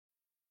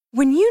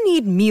When you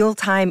need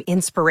mealtime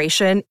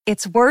inspiration,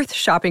 it's worth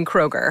shopping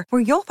Kroger,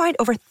 where you'll find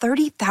over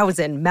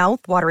 30,000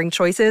 mouth-watering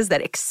choices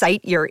that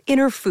excite your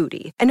inner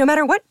foodie. And no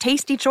matter what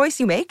tasty choice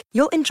you make,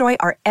 you'll enjoy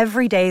our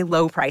everyday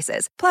low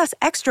prices, plus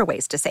extra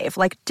ways to save,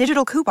 like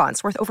digital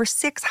coupons worth over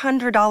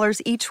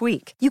 $600 each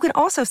week. You can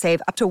also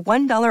save up to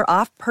 $1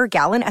 off per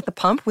gallon at the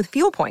pump with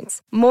fuel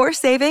points. More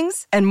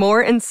savings and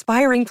more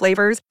inspiring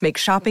flavors make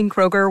shopping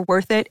Kroger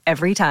worth it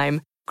every time.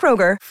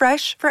 Kroger,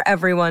 fresh for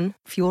everyone.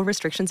 Fuel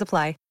restrictions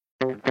apply.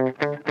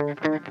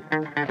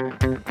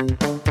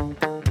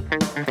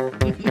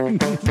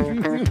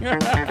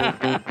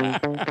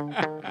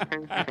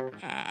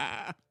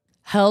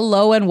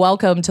 Hello and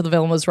welcome to The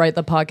Villain Was Right,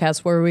 the podcast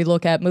where we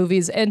look at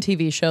movies and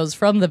TV shows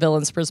from the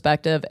villain's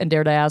perspective and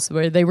dare to ask,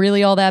 were they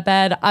really all that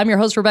bad? I'm your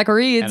host, Rebecca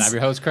Reeds. And I'm your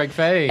host, Craig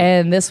Fay.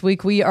 And this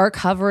week we are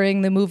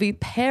covering the movie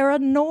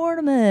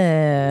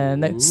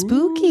ParaNorman. Ooh.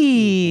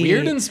 Spooky.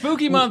 Weird and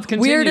Spooky Month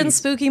continues. Weird and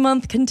Spooky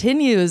Month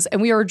continues.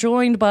 And we are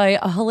joined by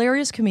a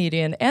hilarious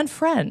comedian and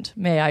friend,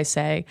 may I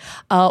say.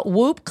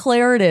 Whoop,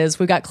 Clare it is.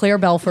 We've got Clare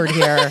Belford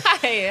here.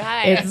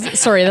 Hi.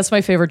 Sorry, that's my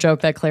favorite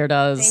joke that Clare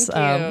does.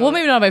 Thank you. Well,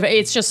 maybe not my favorite.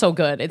 It's just so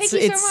good. Thank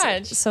you so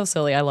much. So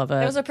silly. I love it.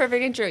 That was a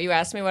perfect intro. You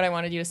asked me what I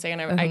wanted you to say,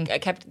 and I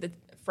kept the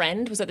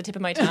friend was at the tip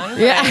of my tongue.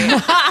 Yeah.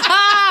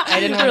 I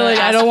didn't really.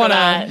 I don't want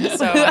to.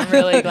 So I'm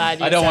really glad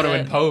you. I don't said want to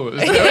it.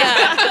 impose.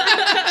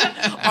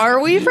 Yeah.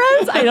 Are we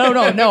friends? I don't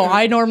know. No,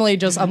 I normally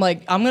I'm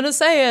like, I'm going to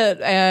say it,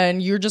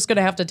 and you're just going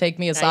to have to take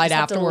me aside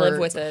afterwards. Live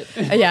with it.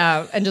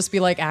 Yeah, and just be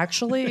like,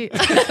 actually.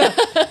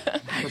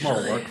 We're more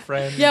work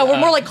friends. Yeah, we're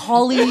more like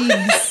colleagues.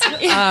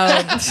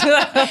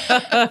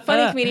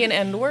 Funny comedian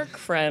and work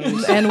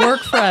friend. And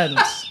work friend.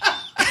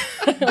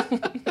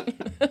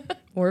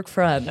 Work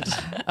friend.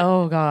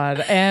 Oh,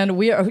 God. And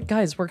we're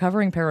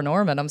covering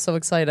ParaNorman. I'm so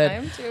excited. I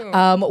am too.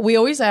 We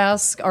always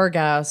ask our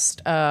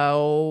guest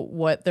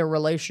what their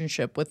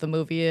relationship with the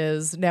movie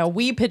is. Now,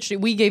 we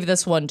gave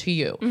this one to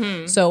you.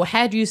 Mm-hmm. So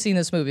had you seen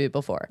this movie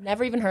before?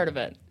 Never even heard of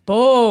it.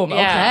 Boom. Yeah.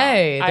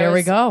 Okay. There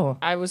we go.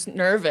 I was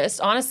nervous.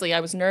 Honestly, I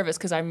was nervous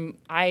because I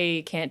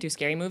can't do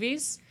scary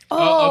movies.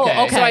 Oh,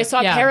 okay. So I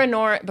saw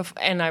ParaNorman,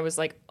 and I was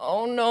like,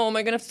 "Oh no, am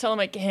I gonna have to tell him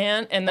I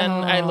can't?" And then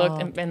I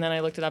looked, and then I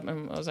looked it up,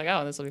 and I was like,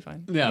 "Oh, this will be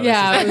fine."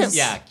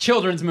 Yeah,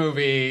 children's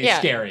movie, yeah,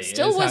 scary.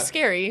 Still was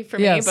scary for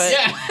yes. me,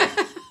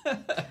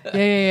 but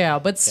yeah.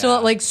 But still,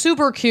 like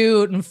super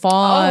cute and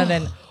fun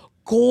and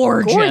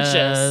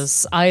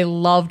gorgeous. I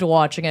loved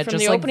watching it. From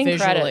just the opening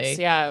visually. Credits,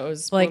 yeah, it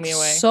was like blew me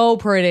away. So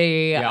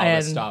pretty. Yeah, all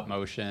and the stop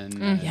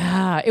motion.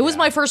 Yeah, it was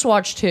my first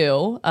watch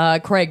too.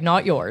 Craig,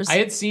 not yours. I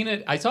had seen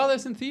it. I saw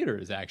this in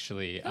theaters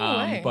actually,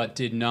 but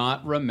did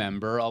not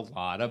remember a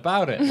lot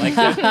about it. Like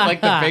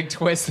the big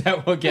twist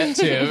that we'll get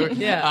to.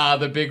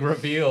 The big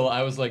reveal.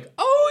 I was like,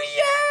 oh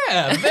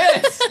yeah,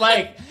 this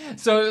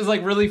So it was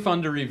like really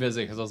fun to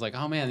revisit because I was like,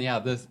 oh man, yeah,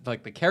 this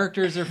like the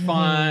characters are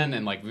fun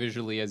and like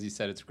visually, as you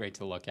said, it's great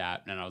to look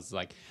at. And I was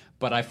like,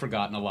 but I've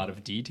forgotten a lot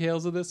of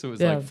details of this. So it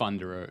was like fun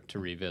to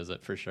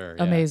revisit for sure.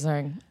 Yeah.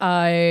 Amazing.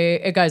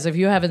 Guys, if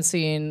you haven't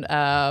seen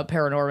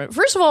ParaNorman,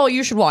 first of all,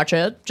 you should watch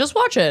it. Just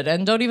watch it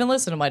and don't even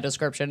listen to my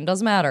description. It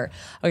doesn't matter.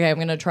 Okay, I'm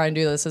going to try and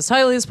do this as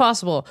tightly as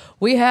possible.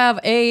 We have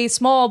a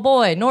small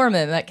boy,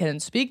 Norman, that can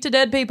speak to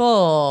dead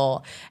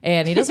people.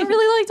 And he doesn't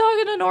really like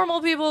talking to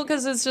normal people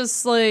because it's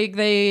just like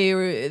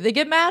they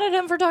get mad at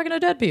him for talking to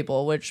dead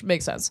people, which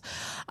makes sense.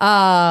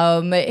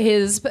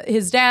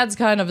 His dad's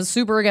kind of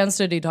super against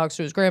it. He talks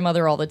to his grandmother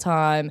all the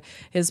time.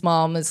 His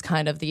mom is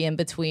kind of the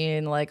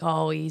in-between, like,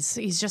 oh, he's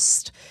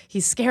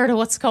scared of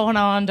what's going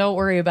on, don't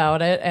worry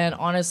about it. And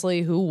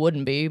honestly, who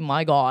wouldn't be?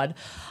 My God.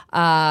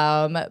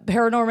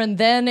 ParaNorman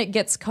then it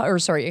gets I'm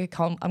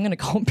going to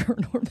call him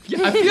ParaNorman.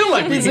 Yeah, I feel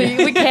like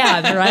we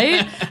can,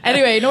 right?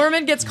 Anyway,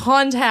 Norman gets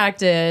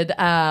contacted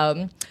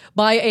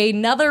by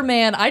another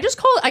man. I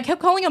kept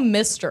calling him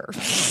Mr.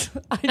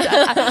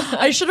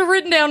 I should have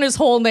written down his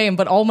whole name,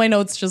 but all my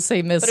notes just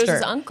say Mr. But it was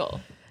his uncle.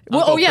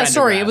 Well,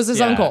 it was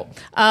his uncle.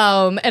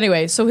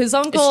 Anyway, so his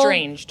uncle,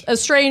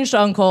 estranged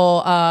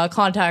uncle,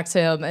 contacts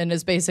him and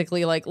is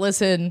basically like,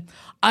 listen,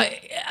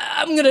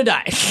 I'm gonna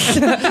die.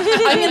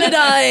 I'm gonna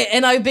die,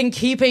 and I've been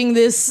keeping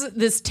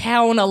this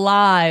town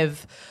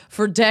alive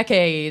for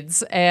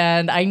decades,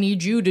 and I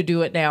need you to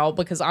do it now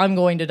because I'm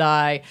going to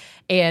die.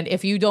 And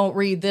if you don't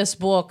read this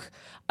book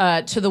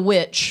to the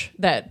witch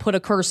that put a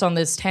curse on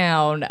this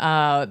town,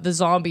 the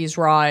zombies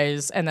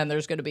rise, and then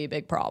there's going to be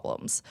big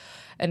problems.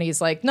 And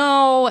he's like,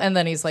 no. And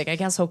then he's like, I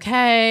guess,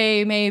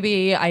 okay,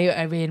 maybe.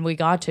 I mean, we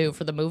got to,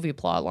 for the movie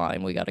plot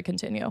line, we got to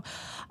continue.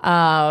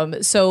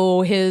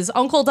 So his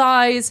uncle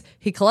dies.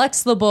 He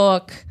collects the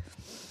book,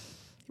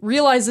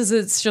 realizes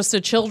it's just a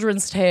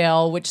children's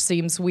tale, which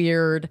seems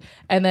weird.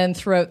 And then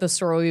throughout the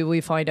story, we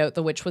find out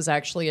the witch was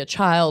actually a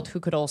child who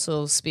could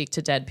also speak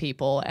to dead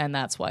people. And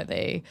that's why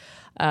they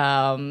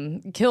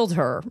killed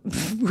her,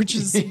 which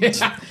is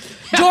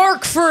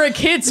dark for a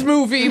kid's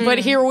movie, but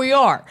here we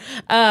are.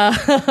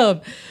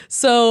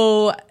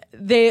 So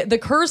the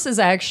curse is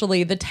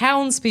actually the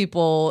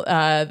townspeople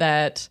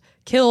that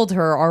killed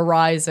her are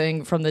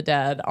rising from the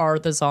dead, are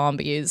the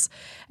zombies.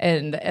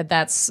 And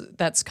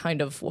that's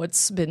kind of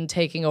what's been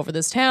taking over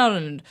this town.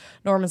 And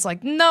Norman's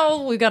like,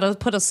 no, we got to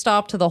put a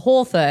stop to the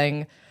whole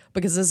thing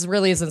because this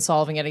really isn't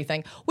solving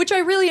anything, which I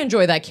really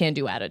enjoy that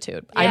can-do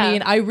attitude. Yeah.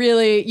 I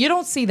mean, you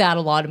don't see that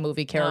a lot of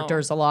movie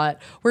characters a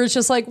lot, where it's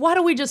just like, why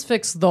don't we just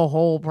fix the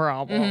whole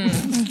problem?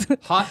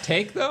 Hot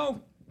take,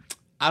 though?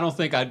 I don't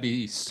think I'd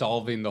be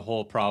solving the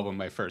whole problem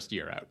my first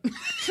year out.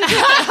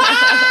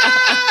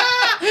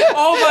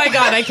 Oh my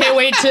God, I can't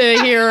wait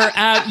to hear.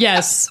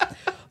 Yes.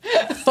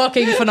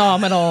 Fucking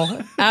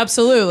phenomenal.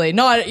 Absolutely.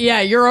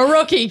 You're a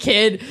rookie,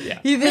 kid. Yeah.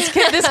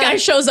 This guy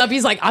shows up.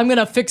 He's like, I'm going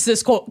to fix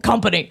this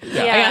company.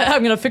 Yeah.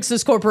 I'm going to fix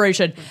this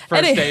corporation.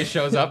 First day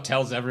shows up,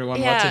 tells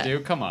everyone what to do.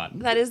 Come on.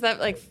 That is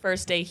that like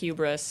first day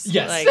hubris.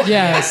 Yes. Like,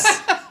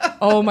 yes.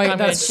 Oh my God.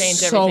 That's change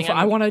so everything.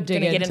 I want to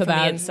dig into that. From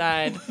the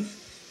inside.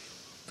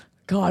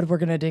 God, we're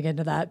going to dig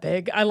into that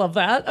big. I love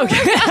that.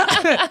 Okay.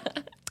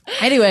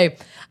 Anyway,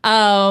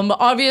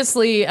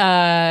 obviously,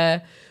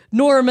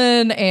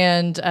 Norman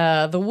and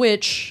the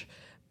witch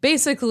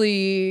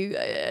basically,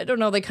 I don't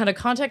know, they kind of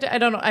contact. I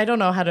don't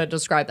know how to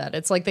describe that.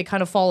 It's like they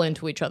kind of fall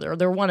into each other.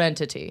 They're one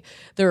entity.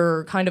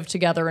 They're kind of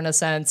together in a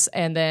sense.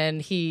 And then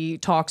he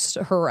talks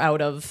her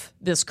out of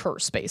this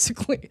curse,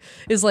 basically.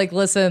 Is like,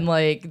 listen,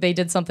 like they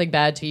did something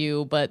bad to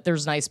you, but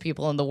there's nice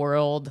people in the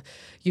world.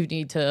 You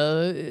need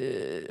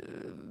to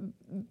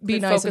be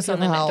nice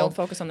and help. Don't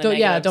focus on the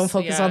negatives. Yeah, don't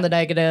focus on the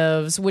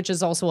negatives, which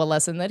is also a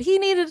lesson that he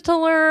needed to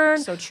learn.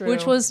 So true.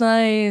 Which was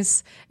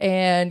nice.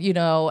 And,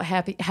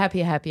 happy.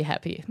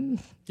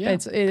 Yeah.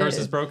 Curse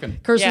is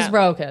broken. Curse is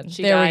broken.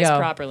 She there dies we go.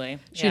 properly.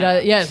 She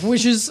does, yes,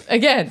 which is,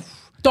 again,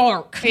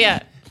 dark.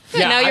 Yeah.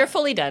 Now you're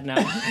fully dead now.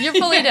 You're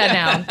fully dead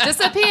now.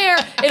 Disappear.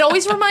 It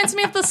always reminds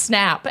me of the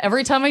snap.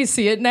 Every time I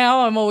see it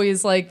now, I'm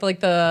always like the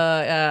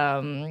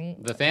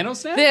Thanos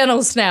snap?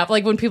 Thanos snap,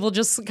 like when people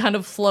just kind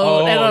of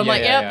float, and I'm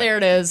there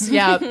it is.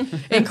 Yeah.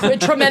 In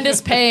tremendous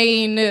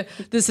pain.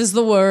 This is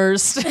the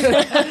worst.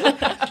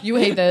 You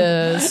hate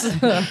this.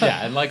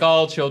 Yeah, and like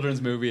all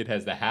children's movie, it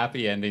has the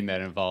happy ending that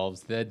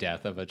involves the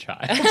death of a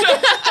child.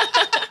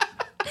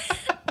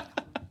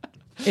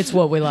 It's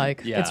what we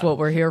like. Yeah. It's what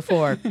we're here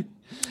for.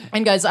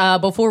 And guys,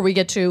 before we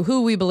get to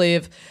who we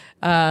believe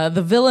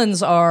the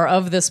villains are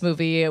of this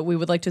movie, we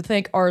would like to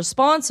thank our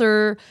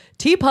sponsor,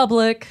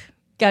 TeePublic.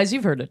 Guys,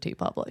 you've heard of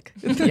TeePublic.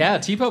 Yeah,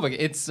 TeePublic.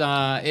 It's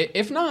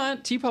if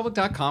not,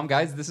 teepublic.com,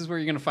 guys. This is where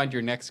you're going to find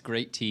your next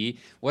great tea.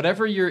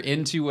 Whatever you're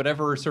into,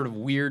 whatever sort of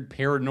weird,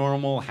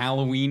 paranormal,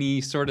 Halloween-y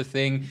sort of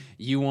thing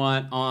you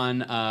want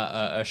on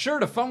a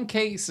shirt, a phone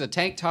case, a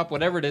tank top,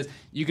 whatever it is,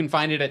 you can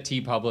find it at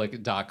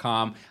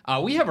teepublic.com.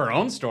 We have our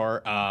own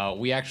store.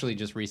 We actually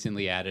just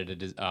recently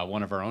added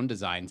one of our own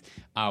designs.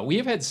 We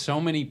have had so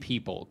many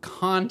people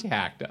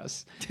contact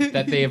us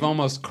that they have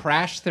almost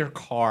crashed their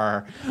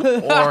car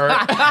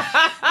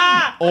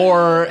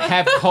or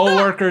have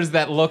coworkers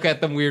that look at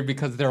them weird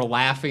because they're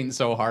laughing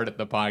so hard at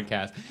the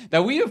podcast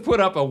that we have put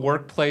up a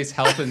workplace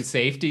health and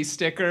safety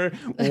sticker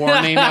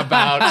warning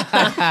about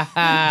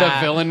the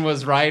villain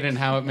was right and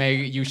how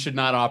you should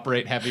not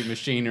operate heavy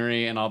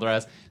machinery and all the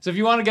rest. So if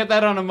you want to get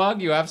that on a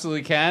mug, you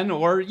absolutely can,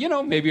 or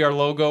maybe our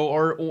logo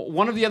or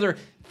one of the other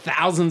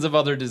thousands of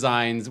other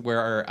designs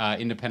where our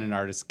independent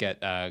artists get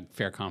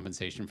fair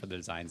compensation for the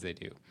designs they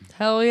do.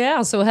 Hell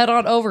yeah. So head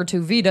on over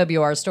to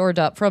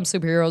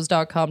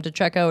vwrstore.fromsuperheroes.com to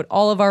check out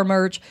all of our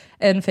merch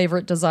and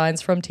favorite designs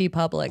from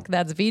TeePublic.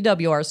 That's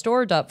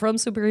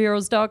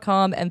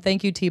vwrstore.fromsuperheroes.com. And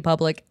thank you,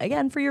 TeePublic,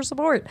 again for your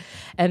support.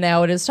 And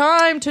now it is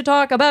time to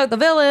talk about the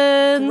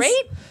villains.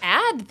 Great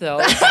ad,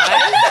 though.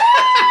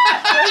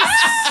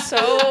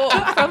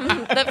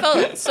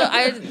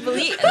 I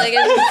believe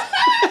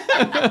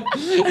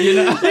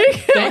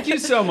Thank you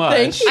so much.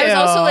 Thank you. I was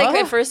also like,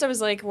 at first I was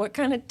like, what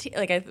kind of tea?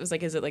 Like, I was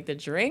like, is it like the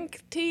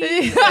drink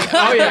tea?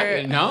 Oh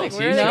yeah, no,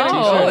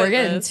 we're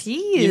getting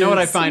teas. You know what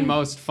I find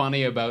most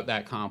funny about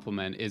that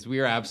compliment is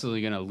we are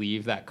absolutely going to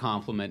leave that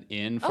compliment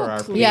in for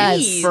our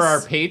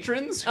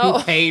patrons who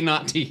pay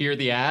not to hear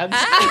the ads.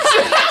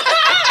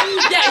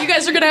 Yeah, you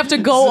guys are going to have to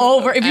go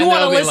over. If you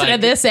want to listen to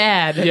this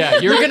ad,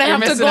 you're going to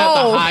have to go.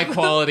 Out the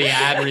high-quality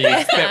ad reads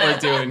that we're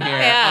doing here.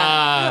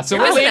 Yeah. So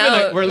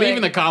we're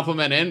leaving the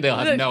compliment in. They'll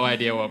have no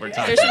idea what we're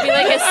talking about. There should be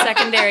like a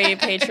secondary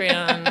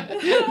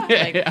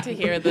Patreon to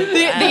hear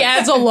the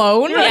ads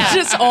alone. Yeah.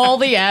 Just all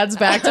the ads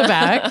back to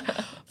back.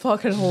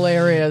 Fucking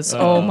hilarious.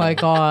 Oh my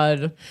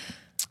God.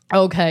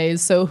 Okay,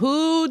 so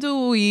who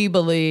do we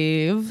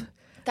believe?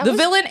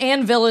 Villain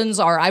and villains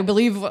are, I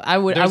believe, There's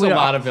a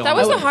lot of villains. That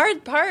was the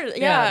hard part.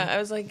 Yeah. I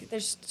was like,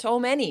 there's so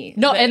many.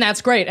 No, and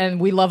that's great. And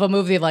we love a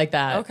movie like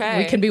that. Okay.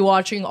 We can be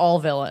watching all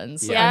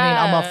villains. Yeah. I mean,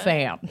 I'm a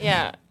fan.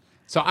 Yeah.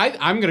 So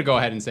I'm going to go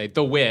ahead and say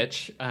the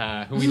witch,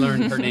 who we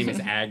learned her name is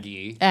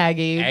Aggie.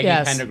 Aggie,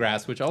 yes.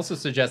 Pendergrass, which also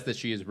suggests that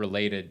she is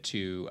related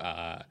to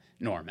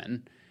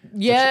Norman.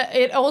 Yeah,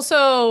 it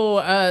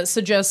also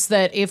suggests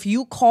that if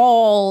you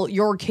call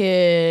your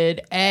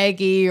kid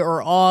Aggie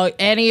or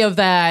any of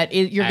that,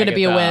 you're going to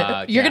be a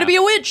witch. You're going to be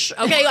a witch.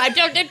 Okay,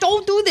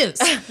 don't do this.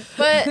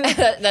 But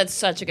that's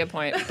such a good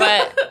point.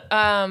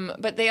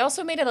 But they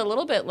also made it a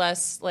little bit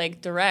less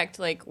like direct.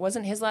 Like,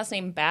 wasn't his last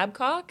name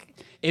Babcock?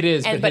 It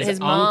is, but his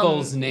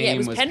uncle's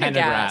name was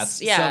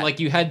Pendergrass. Yeah. So like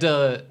you had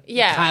to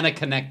kind of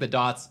connect the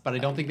dots, but I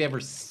don't think they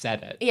ever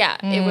said it. Yeah,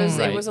 it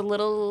was a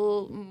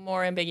little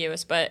more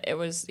ambiguous, but it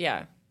was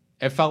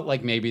It felt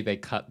like maybe they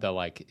cut the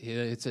like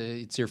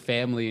it's your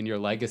family and your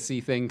legacy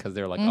thing because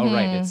they're like, oh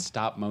right, it's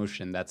stop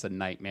motion. That's a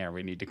nightmare.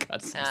 We need to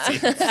cut some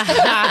scenes.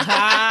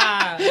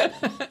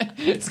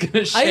 It's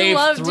gonna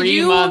shave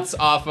 3 months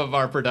off of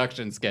our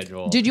production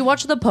schedule. Did you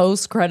watch the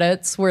post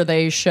credits where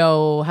they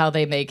show how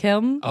they make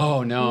him?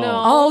 Oh no.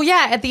 Oh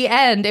yeah, at the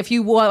end, if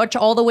you watch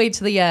all the way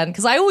to the end,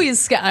 because I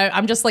always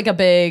I'm just like a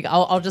big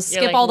I'll just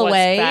skip like, all the what's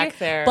way. back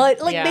there?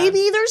 But like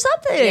maybe there's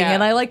something,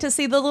 and I like to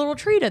see the little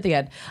treat at the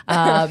end.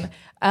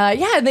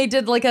 And they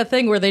did like a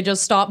thing where they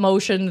just stop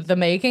motioned the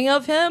making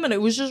of him, and it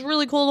was just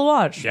really cool to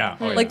watch. Yeah.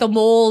 Like the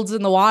molds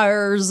and the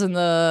wires and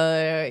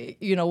the,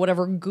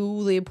 whatever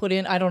goo they put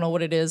in. I don't know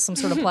what it is. Some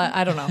sort of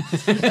I don't know.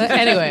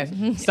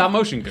 Anyway. Stop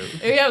motion goo.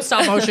 Yeah,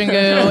 stop motion goo.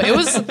 It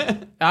was, I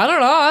don't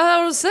know. I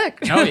thought it was sick.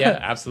 Oh, yeah,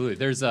 absolutely.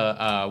 There's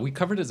we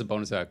covered as a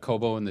bonus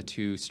Kobo and the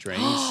Two Strings.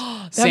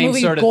 That Same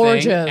movie sort of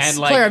gorgeous. thing. And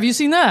like, Claire, have you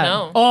seen that?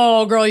 No.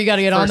 Oh, girl, you got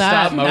to get on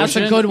that. stop motion? That's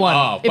a good one.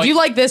 Oh, if you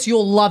like this,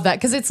 you'll love that.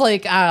 Because it's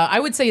like, I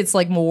would say it's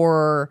like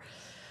more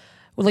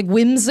like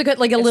whimsical,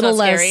 like a it's little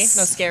not scary. less.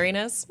 No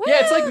scariness. Yeah,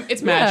 it's like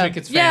it's magic.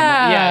 It's family.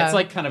 Yeah, it's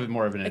like kind of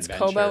more of an It's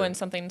adventure. Kobo and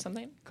something.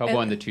 Kobo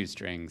and the Two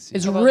Strings.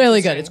 It's Kobo really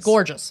and Two good. It's Strings.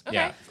 gorgeous.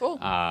 Okay, cool.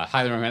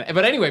 Highly recommend.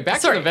 But anyway,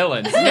 back to the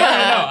villains. No,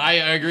 I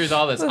agree with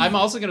all this. I'm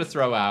also going to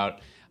throw out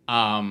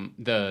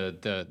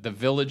the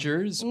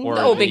villagers.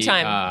 Or big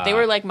time. They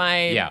were like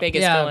my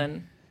biggest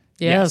villain.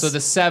 Yes. Yeah, so the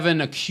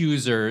 7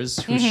 accusers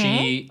who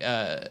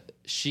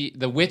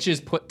the witches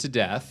put to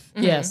death.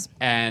 Yes.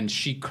 And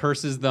she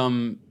curses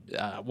them.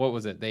 What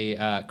was it? They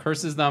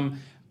curses them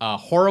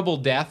horrible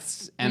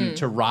deaths and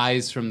to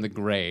rise from the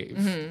grave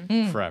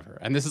forever.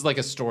 And this is like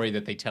a story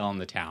that they tell in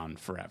the town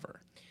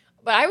forever.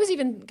 But I was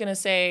even gonna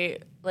say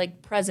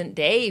like present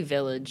day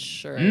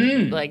village or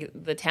like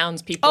the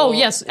townspeople. Oh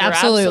yes,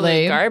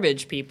 absolutely. Absolute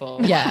garbage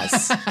people.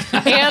 Yes,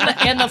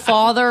 and the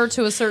father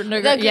to a certain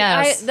degree.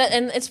 Yes,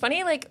 and it's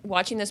funny like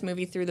watching this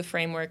movie through the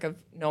framework of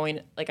knowing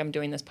like I'm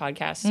doing this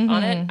podcast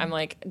on it. I'm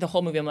like the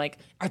whole movie. I'm like,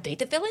 are they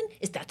the villain?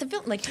 Is that the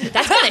villain? Like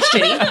that's kind of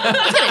shitty.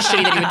 That's kind of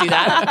shitty that he would do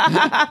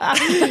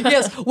that.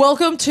 Yes.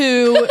 Welcome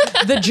to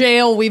the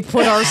jail we've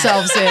put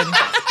ourselves in.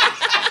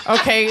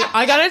 Okay,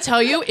 I gotta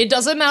tell you, it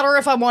doesn't matter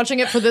if I'm watching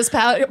it for this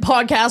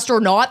podcast or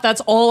not.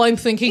 That's all I'm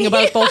thinking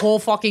about the whole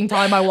fucking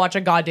time I watch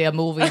a goddamn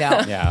movie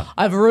now. Yeah.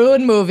 I've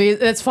ruined movies.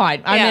 It's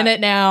fine. I'm in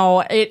it now.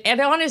 It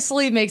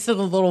honestly makes it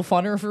a little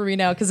funner for me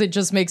now because it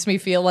just makes me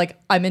feel like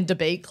I'm in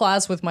debate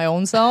class with my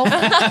own self.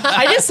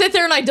 I just sit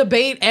there and I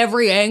debate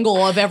every angle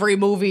of every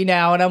movie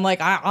now, and I'm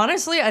like,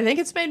 honestly, I think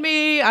it's made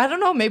me, I don't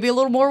know, maybe a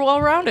little more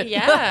well-rounded.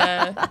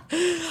 Yeah.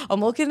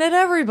 I'm looking at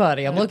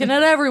everybody. I'm looking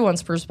at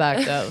everyone's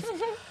perspective.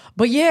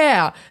 But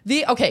yeah,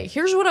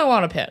 here's what I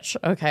want to pitch.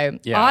 Okay,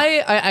 yeah,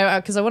 I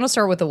because I want to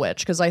start with the witch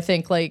because I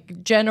think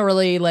like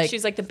generally like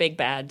she's like the big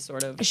bad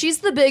sort of. She's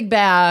the big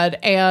bad,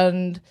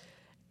 and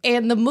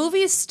the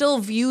movie still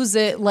views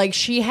it like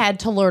she had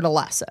to learn a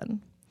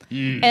lesson.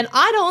 And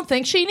I don't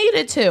think she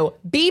needed to.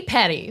 Be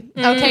petty.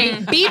 Okay?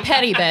 Be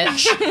petty,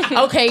 bitch.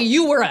 Okay,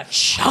 you were a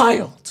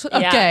child.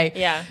 Okay?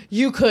 Yeah.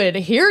 You could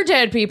hear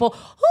dead people.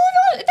 Oh,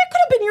 no, that could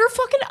have been your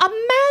fucking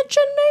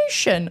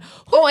imagination.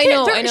 I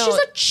know. She's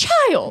a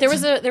child.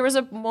 There was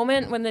a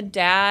moment when the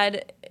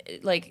dad,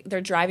 like, they're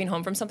driving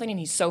home from something and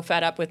he's so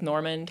fed up with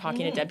Norman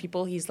talking to dead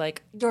people. He's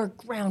like, you're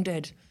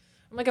grounded.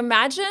 I'm like,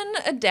 imagine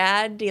a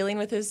dad dealing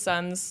with his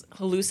son's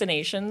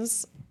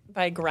hallucinations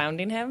by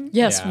grounding him.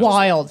 Yes,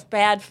 wild.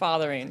 Bad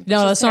fathering.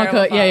 No, that's not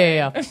good.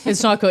 Yeah.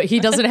 It's not good.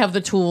 He doesn't have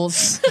the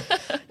tools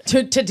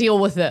to deal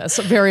with this,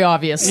 very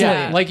obviously.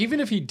 Yeah, like even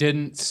if he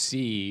didn't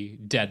see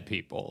dead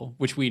people,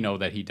 which we know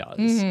that he does,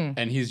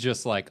 and he's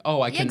just like,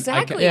 oh, I can.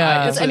 Exactly.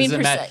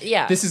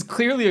 This is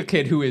clearly a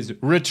kid who is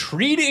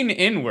retreating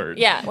inward.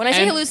 Yeah. When I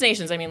say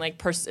hallucinations, I mean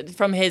like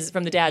from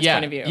the dad's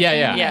point of view.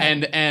 Yeah.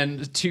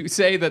 And to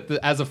say that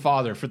as a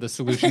father, for the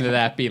solution to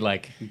that be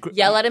like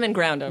yell at him and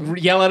ground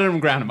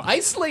him.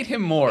 Isolate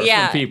him more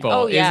from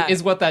people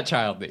is what that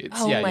child needs.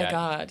 Oh my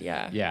God,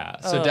 yeah. Yeah,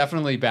 so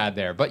definitely bad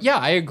there. But yeah,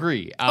 I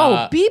agree.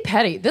 Be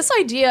petty. This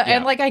idea,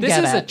 and like I get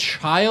it. This is a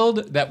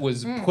child that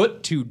was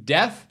put to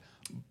death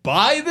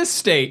by the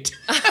state.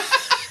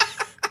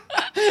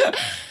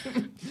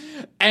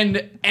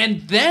 and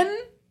then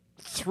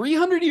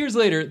 300 years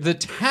later, the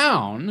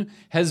town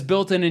has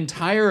built an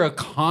entire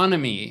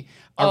economy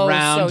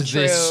around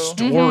this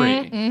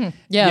story. Yes.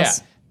 Yeah.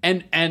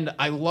 And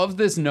I love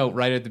this note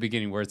right at the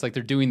beginning where it's like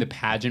they're doing the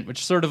pageant,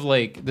 which sort of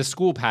like the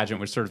school pageant,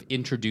 which sort of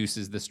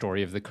introduces the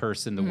story of the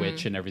curse and the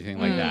witch and everything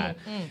like that.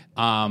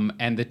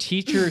 And the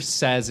teacher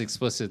says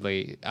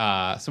explicitly,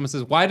 someone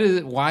says, why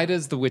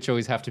does the witch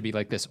always have to be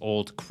like this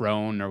old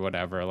crone or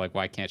whatever? Like,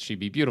 why can't she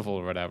be beautiful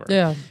or whatever?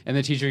 Yeah. And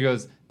the teacher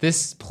goes,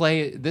 this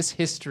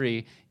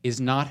history is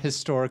not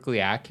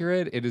historically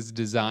accurate. It is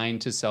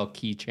designed to sell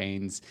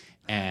keychains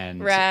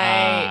and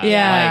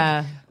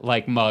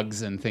like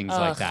mugs and things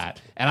like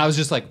that. And I was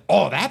just like,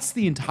 oh, that's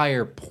the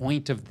entire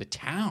point of the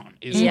town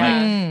is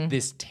like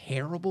this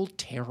terrible,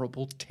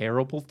 terrible,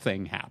 terrible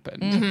thing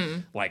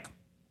happened. Like,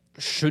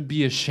 should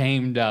be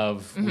ashamed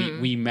of.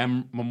 We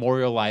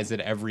memorialize it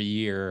every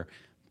year,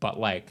 but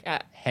like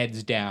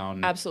heads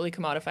down. Absolutely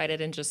commodified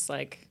it and just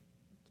like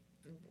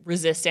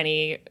resist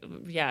any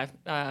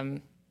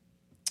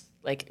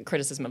like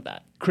criticism of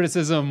that.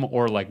 Criticism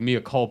or like mea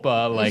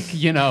culpa, like,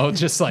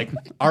 just like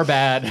our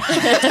bad.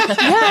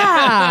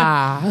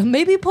 Yeah.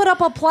 Maybe put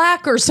up a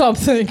plaque or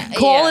something.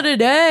 Call it a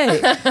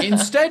day.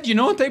 Instead, you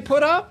know what they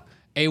put up?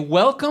 A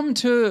welcome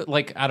to,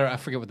 like, I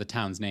forget what the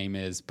town's name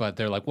is, but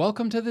they're like,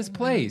 welcome to this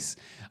place.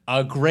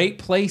 A great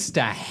place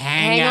to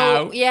hang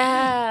out.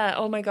 Yeah.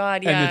 Oh my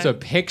God. Yeah. And it's a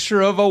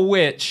picture of a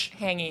witch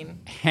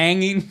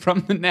hanging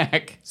from the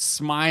neck,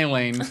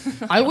 smiling.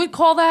 I would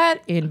call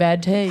that in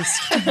bad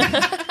taste.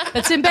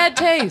 That's in bad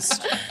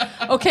taste.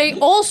 Okay.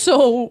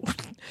 Also,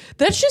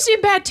 that's just in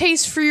bad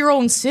taste for your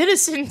own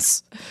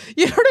citizens.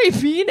 You know what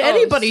I mean?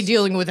 Anybody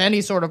dealing with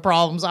any sort of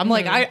problems. I'm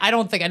like, I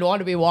don't think I'd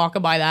want to be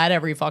walking by that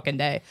every fucking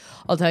day.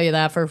 I'll tell you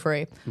that for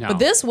free. No. But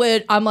this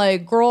witch, I'm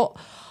like, girl.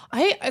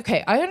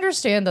 I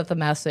understand that the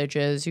message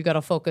is you got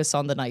to focus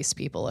on the nice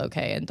people,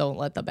 okay, and don't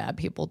let the bad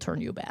people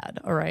turn you bad,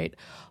 all right?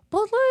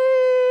 But, like,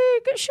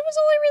 she was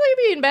only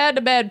really being bad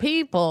to bad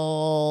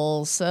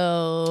people,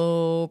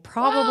 so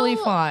probably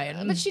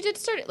fine. But she did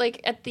start,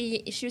 like,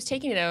 she was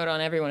taking it out on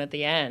everyone at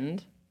the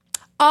end.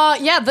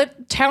 Yeah, the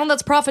town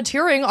that's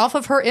profiteering off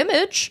of her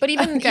image. But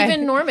even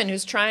Norman,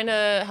 who's trying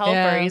to help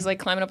her, he's, like,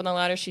 climbing up on the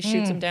ladder, she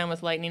shoots him down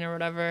with lightning or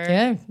whatever.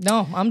 Yeah,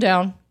 no, I'm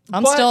down.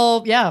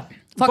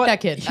 Fuck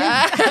that kid.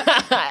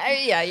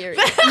 Yeah, you're.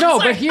 No,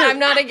 but here I'm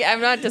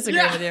not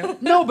disagreeing with you.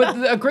 No,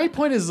 but a great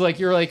point is like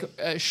you're like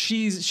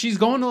she's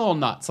going a little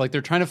nuts. Like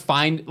they're trying to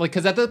find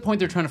because at that point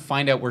they're trying to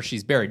find out where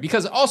she's buried.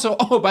 Because also,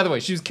 by the way,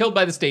 she was killed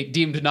by the state,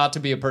 deemed not to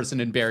be a person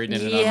and buried in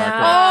an unmarked grave.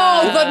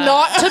 Oh, the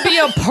not to be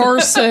a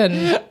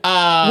person,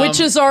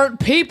 witches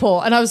aren't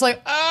people. And I was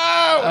like,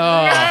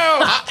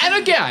 no. And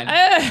again,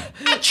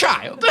 a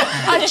child,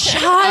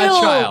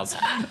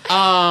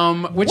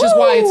 which is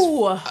why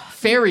it's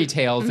fairy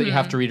tales that you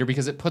have to read her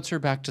because it puts her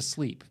back to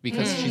sleep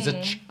because she's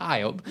a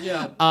child.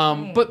 Yeah.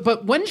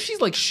 But when she's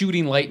like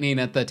shooting lightning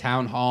at the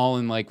town hall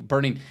and like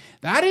burning,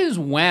 that is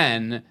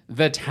when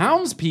the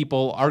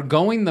townspeople are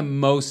going the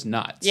most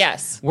nuts.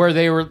 Yes. Where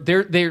they're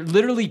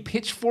literally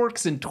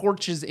pitchforks and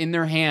torches in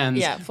their hands.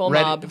 Yeah,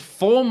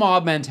 full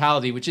mob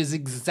mentality, which is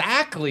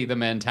exactly the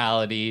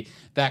mentality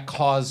that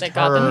caused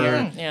got them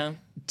her. Here. Yeah.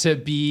 To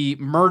be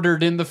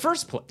murdered in the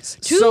first place.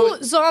 Two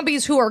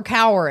zombies who are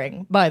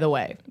cowering, by the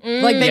way.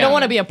 Like, they don't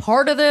want to be a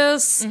part of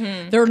this.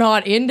 They're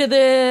not into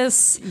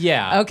this.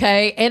 Yeah.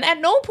 Okay. And at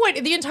no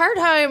point, the entire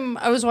time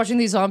I was watching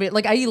these zombies,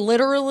 like, I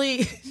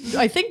literally,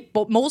 I think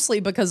mostly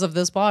because of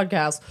this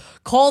podcast,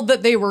 called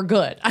that they were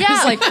good. I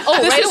was like,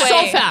 this is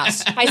so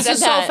fast. This is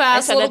so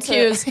fast, little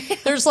cues.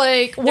 There's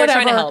like,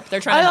 whatever. They're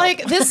trying to help.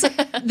 Like,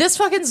 this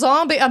fucking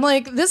zombie, I'm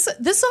like, this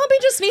zombie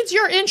just needs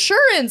your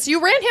insurance.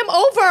 You ran him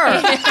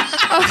over.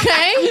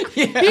 Okay,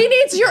 he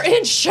needs your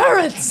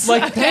insurance.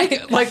 Like,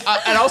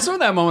 and also in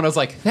that moment, I was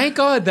like, thank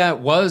God that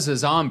was a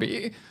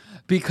zombie,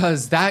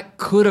 because that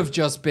could have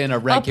just been a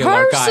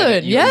regular guy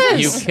that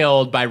you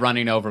killed by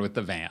running over with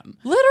the van.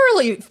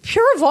 Literally,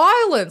 pure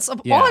violence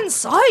on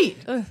sight.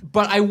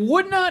 But I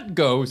would not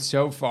go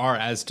so far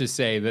as to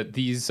say that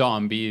these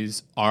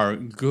zombies are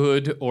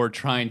good or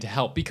trying to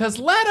help, because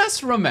let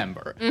us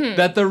remember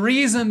that the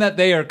reason that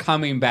they are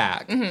coming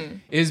back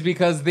is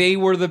because they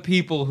were the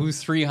people who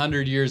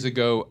 300 years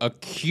ago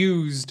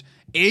accused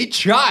a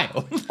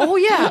child. Oh,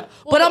 yeah.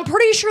 But I'm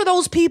pretty sure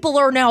those people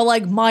are now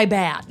like, my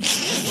bad.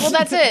 Well,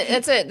 that's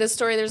it. This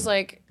story, there's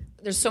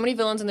so many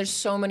villains and there's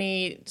so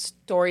many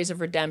stories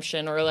of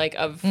redemption or like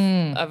of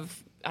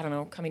I don't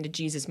know, coming to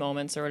Jesus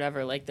moments or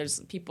whatever. Like, there's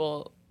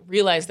people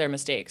realize their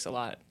mistakes a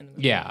lot.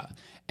 Yeah.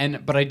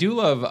 But I do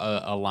love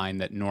a line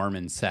that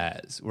Norman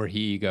says where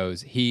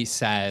he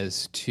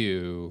says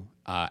to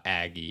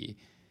Aggie,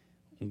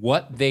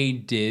 what they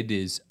did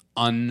is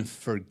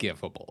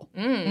unforgivable.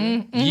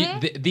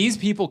 These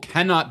people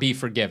cannot be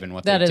forgiven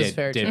what they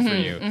did for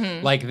you.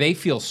 Like, they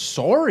feel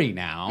sorry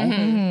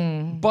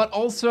now, but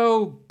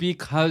also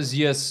because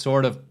you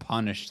sort of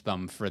punished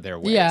them for their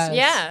ways.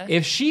 Yeah.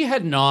 If she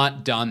had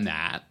not done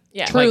that,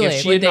 truly, like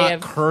if she had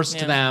not cursed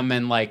them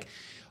and like,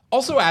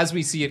 also as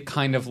we see it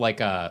kind of like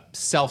a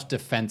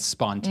self-defense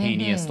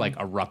spontaneous like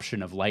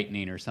eruption of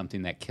lightning or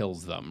something that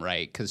kills them,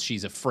 right? Because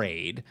she's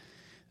afraid.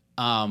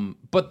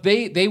 But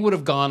they would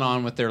have gone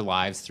on with their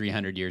lives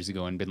 300 years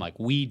ago and been like,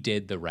 we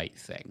did the right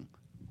thing.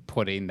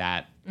 putting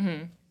that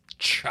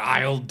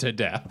child to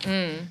death.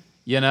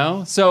 You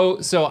know? So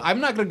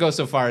I'm not going to go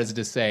so far as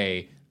to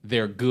say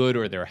they're good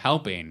or they're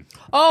helping.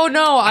 Oh,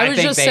 no. I was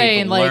think just they've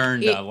saying, like,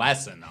 learned a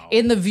lesson, though.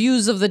 In the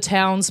views of the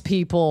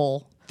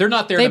townspeople, they're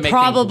not there to make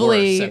things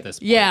worse at this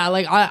point. Yeah,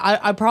 like,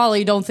 I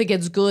probably don't think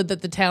it's good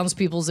that the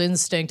townspeople's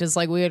instinct is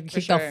like, we gotta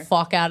kick the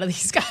fuck out of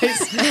these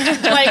guys.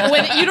 Like,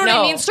 when, you know what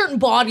I mean? Certain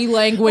body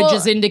language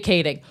is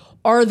indicating.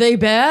 Are they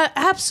bad?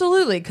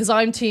 Absolutely, because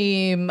I'm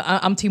team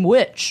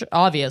witch,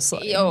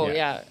 obviously. Oh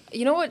yeah.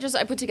 You know what? Just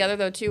I put together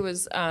though too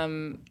was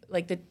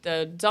like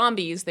the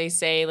zombies. They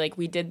say like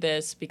we did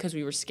this because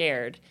we were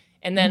scared,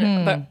 and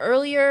then but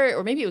earlier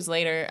or maybe it was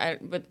later.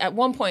 But at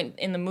one point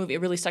in the movie,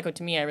 it really stuck out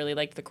to me. I really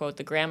liked the quote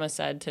the grandma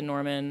said to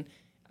Norman.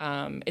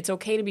 It's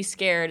okay to be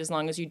scared as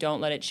long as you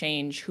don't let it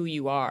change who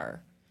you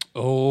are.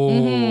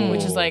 Oh,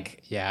 which is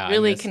like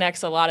really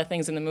connects a lot of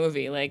things in the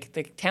movie. Like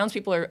the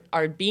townspeople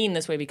are being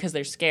this way because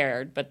they're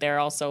scared, but they're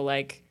also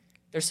like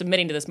they're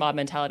submitting to this mob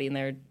mentality, and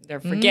they're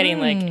forgetting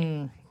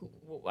like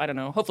I don't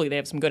know. Hopefully they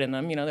have some good in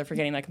them. You know, they're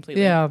forgetting that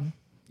completely.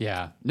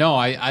 Yeah. No,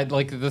 I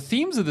like the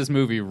themes of this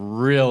movie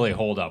really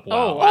hold up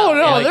well. Oh,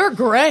 wow. Like, they're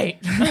great.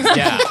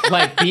 Yeah,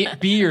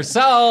 like be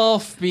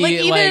yourself, be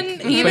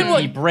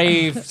be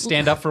brave,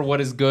 stand up for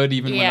what is good,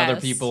 even when other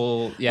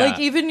people. Yeah, like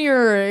even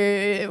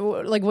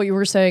your like what you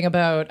were saying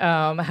about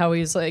how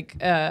he's like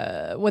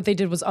what they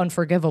did was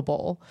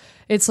unforgivable.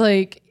 It's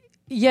like.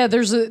 Yeah,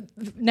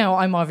 now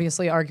I'm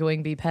obviously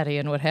arguing be petty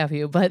and what have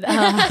you, but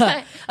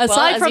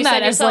aside from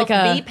that, as like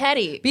be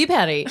petty.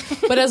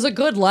 But as a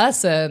good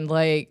lesson,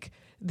 like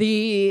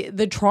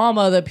the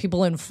trauma that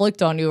people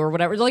inflict on you or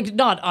whatever, like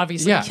not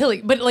obviously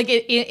killing, but like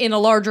in a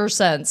larger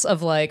sense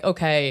of like,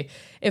 okay,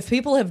 if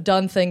people have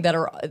done things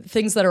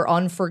that are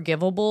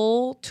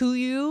unforgivable to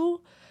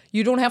you,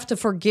 you don't have to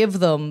forgive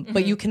them,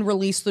 but you can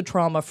release the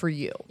trauma for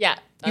you. Yeah.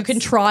 You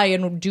can try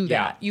and do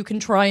that. You can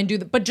try and do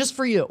that, but just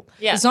for you.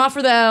 Yeah. It's not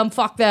for them.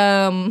 Fuck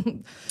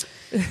them.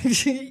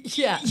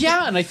 Yeah.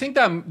 Yeah, and I think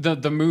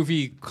that the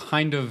movie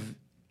kind of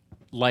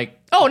like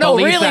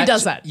really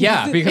does that.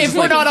 Yeah, because if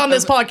we're not on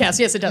this podcast,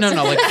 yes, it does.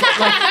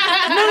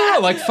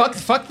 Like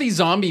fuck these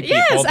zombie people.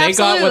 Yes, they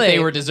got what they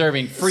were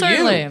deserving for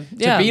you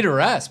to beat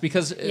arrest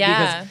because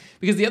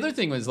the other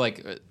thing was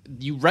like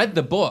you read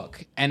the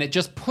book and it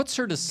just puts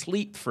her to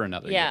sleep for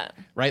another year,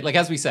 right? Like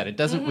as we said, it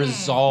doesn't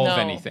resolve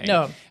anything.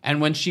 No. And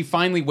when she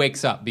finally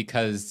wakes up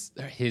because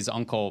his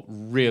uncle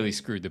really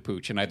screwed the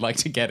pooch, and I'd like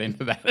to get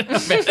into that in a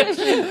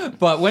bit.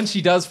 But when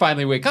she does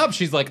finally wake up,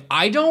 she's like,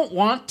 I don't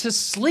want to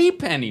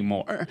sleep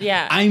anymore.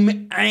 Yeah.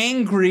 I'm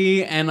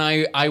angry and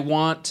I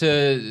want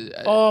to...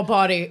 Oh,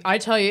 buddy, I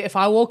tell you, if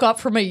I woke up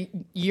from a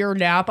year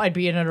nap, I'd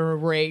be in a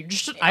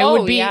rage. I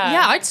would be,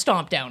 I'd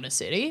stomp down a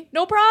city.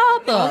 No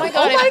problem. Oh my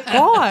God. Oh my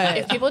God.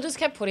 If people just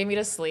kept putting me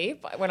to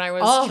sleep when I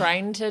was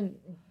trying to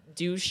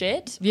do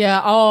shit.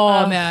 Yeah.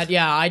 Oh, man.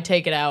 Yeah, I'd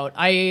take it out.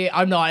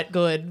 I'm not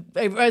good,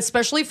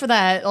 especially for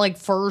that, like,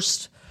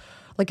 first...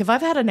 Like, if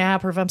I've had a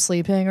nap or if I'm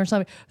sleeping or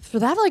something, for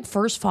that, like,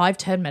 first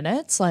 5-10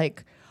 minutes,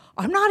 like...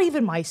 I'm not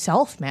even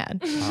myself,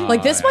 man.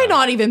 Like, this might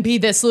not even be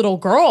this little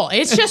girl.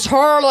 It's just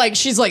her, like,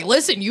 she's like,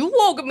 listen, you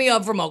woke me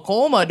up from a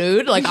coma,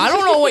 dude. Like, I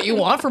don't know what you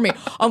want from me.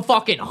 I'm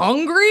fucking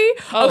hungry.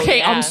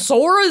 I'm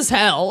sore as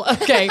hell.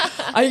 Okay,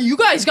 you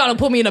guys got to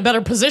put me in a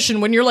better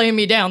position when you're laying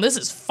me down. This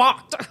is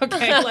fucked.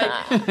 Okay,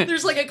 like,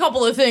 there's, like, a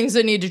couple of things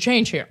that need to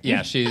change here.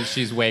 Yeah,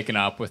 she's waking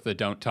up with the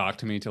don't talk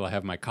to me till I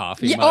have my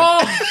coffee mug.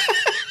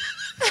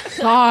 Oh,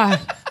 God.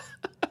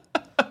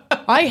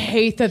 I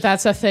hate that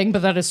that's a thing,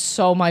 but that is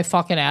so my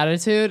fucking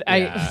attitude.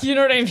 Yeah. You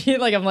know what I mean?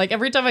 Like, I'm like,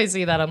 every time I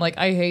see that, I'm like,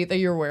 I hate that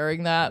you're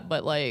wearing that,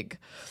 but like,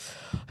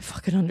 I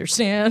fucking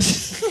understand.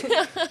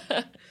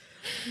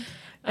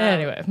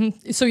 Anyway,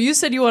 so you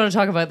said you want to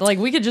talk about, like,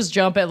 we could just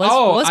jump in.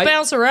 Let's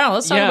bounce around.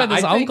 Let's talk about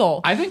this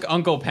uncle. I think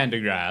Uncle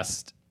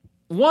Pendergast.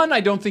 One, I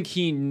don't think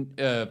he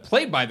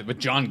played by but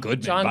John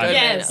Goodman.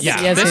 Yes.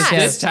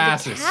 This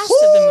cast is of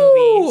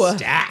the movie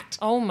stacked.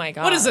 Oh my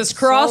God. What is this,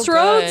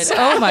 Crossroads? So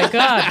oh my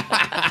God.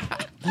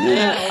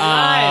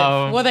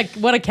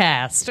 What a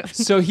cast.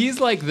 So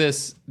he's like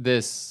this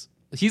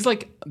he's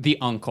like the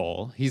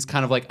uncle. He's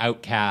kind of like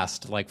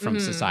outcast like from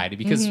society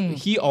because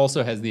he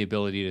also has the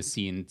ability to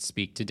see and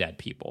speak to dead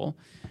people,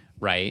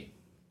 right?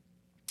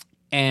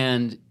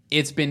 And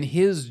it's been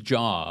his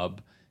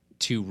job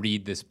to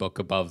read this book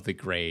above the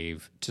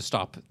grave to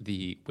stop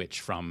the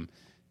witch from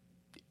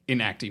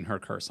enacting her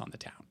curse on the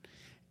town.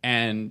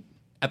 And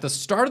at the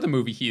start of the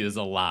movie, he is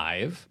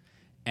alive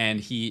and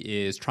he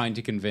is trying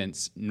to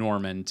convince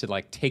Norman to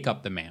like take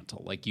up the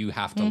mantle. Like, you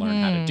have to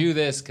learn how to do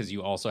this because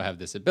you also have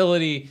this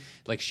ability.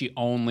 Like, she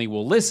only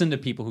will listen to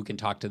people who can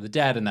talk to the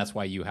dead, and that's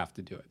why you have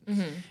to do it.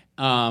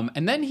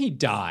 And then he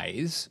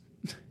dies.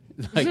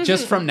 Like,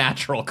 just from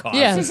natural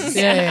causes. Yes.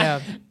 Yeah.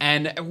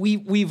 And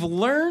we've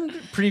learned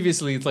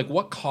previously, it's like,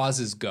 what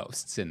causes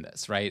ghosts in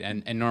this, right?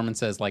 And Norman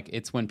says, like,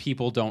 it's when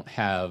people don't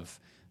have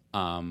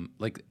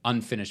like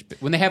unfinished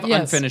when they have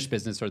unfinished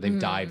business or they've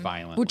died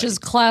violently, which is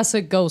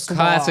classic ghost.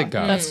 Classic law.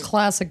 ghost. That's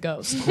classic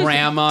ghost.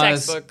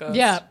 Grandma's Ghost.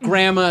 Yeah.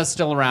 Grandma is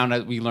still around,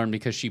 as we learn,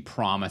 because she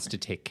promised to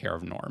take care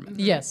of Norman.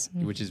 Yes,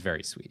 which is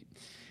very sweet.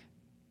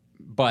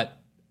 But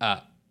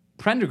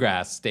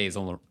Prendergast stays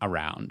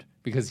around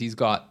because he's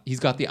got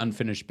the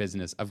unfinished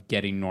business of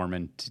getting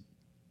Norman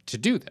to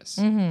do this.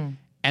 Mm-hmm.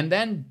 And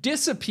then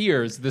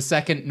disappears the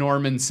second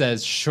Norman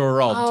says,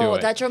 "Sure, I'll do it." Oh,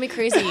 that drove me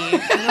crazy.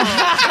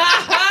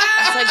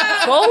 It's like,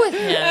 go with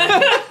him.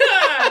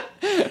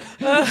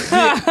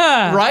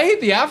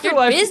 Right? The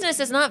afterlife. Your business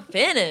is not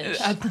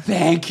finished.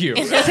 Thank you.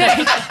 Hand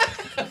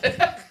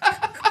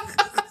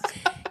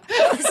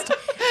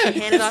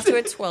it off to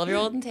a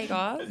 12-year-old and take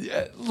off.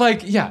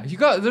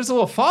 There's a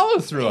little follow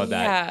through on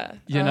that.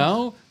 Yeah. You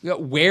know?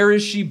 Where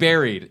is she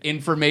buried?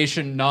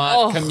 Information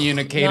not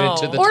communicated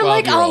to the 12-year-old. Or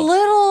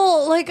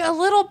like a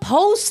little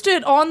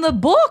post-it on the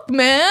book,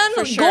 man.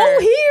 For sure. Go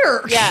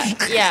here.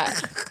 Yeah.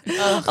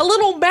 A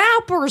little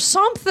map or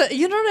something.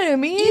 You know what I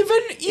mean?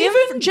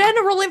 Even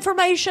general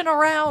information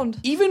around.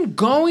 Even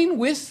going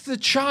with the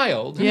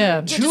child.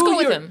 Yeah. Just go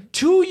with him.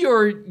 To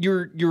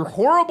your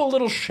horrible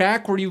little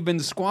shack where you've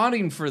been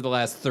squatting for the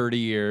last 30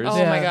 years.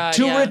 Oh my God.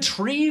 To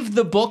retrieve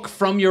the book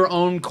from your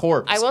own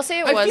corpse. I will say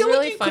it was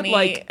really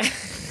funny.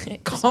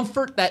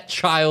 Comfort that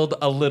child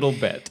a little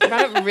bit. I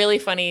found it really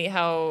funny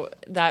how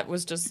that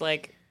was just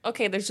like,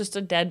 okay, there's just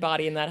a dead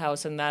body in that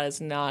house and that is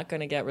not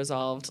going to get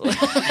resolved.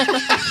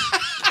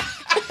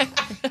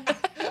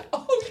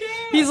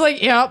 He's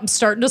like, I'm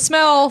starting to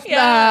smell.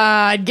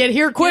 I'd get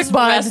here quick, He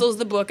bud. wrestles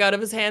the book out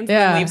of his hands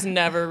and leaves,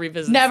 never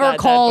revisits Never that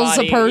calls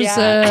dead a body.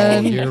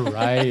 person. You're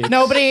right.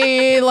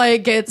 Nobody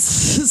gets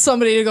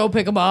somebody to go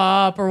pick him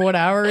up or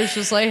whatever. It's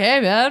just like,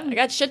 hey, man. I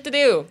got shit to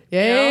do.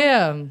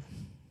 Yeah.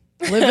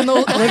 Live in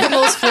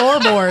those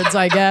floorboards,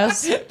 I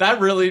guess. That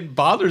really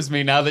bothers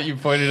me now that you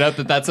pointed out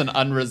that that's an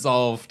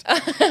unresolved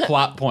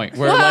plot point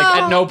where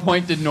at no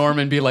point did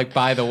Norman be like,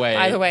 by the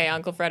way,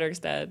 Uncle Frederick's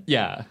dead.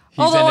 Yeah.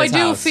 Although I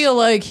do feel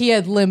like he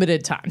had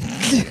limited time.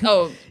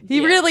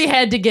 He really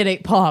had to get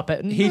it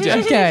popping. He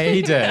did. Okay.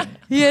 He did.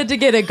 He had to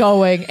get it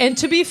going. And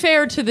to be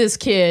fair to this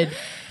kid,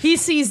 he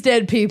sees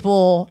dead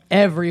people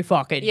every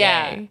fucking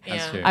day.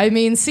 That's true. I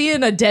mean,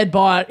 seeing a dead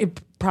body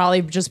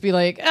probably just be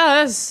like,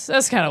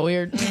 that's kind of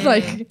weird.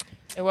 Like,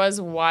 it was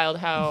wild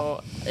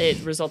how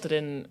it resulted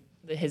in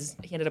he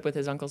ended up with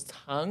his uncle's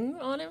tongue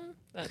on him.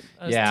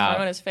 His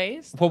tongue on his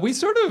face. Well, we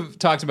sort of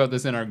talked about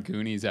this in our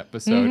Goonies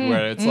episode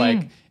where it's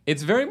like,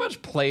 it's very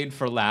much played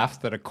for laughs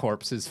that a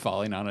corpse is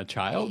falling on a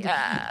child.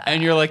 Yeah.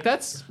 And you're like,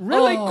 that's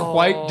really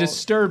quite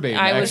disturbing.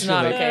 I was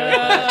not okay with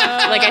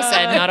that. Like I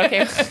said, not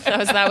okay.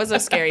 That was a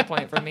scary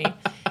point for me.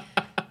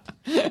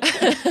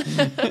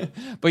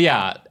 But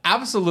yeah,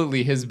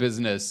 absolutely his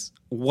business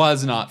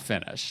was not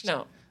finished.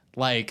 No.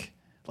 Like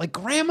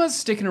Grandma's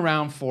sticking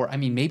around for,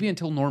 maybe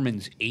until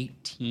Norman's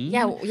 18.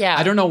 Yeah.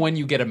 I don't know when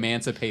you get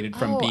emancipated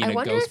from being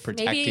a ghost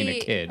protecting a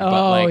kid.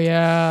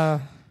 yeah.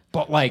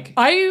 But like,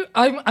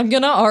 I'm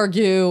gonna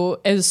argue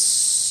as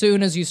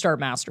soon as you start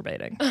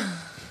masturbating.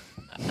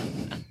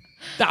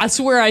 That's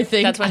where I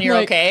think that's when you're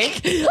okay.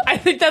 I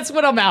think that's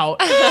when I'm out.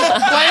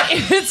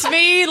 If it's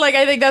me,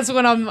 I think that's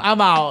when I'm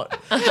out.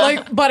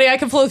 Buddy, I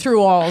can flow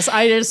through walls.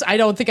 I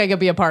don't think I could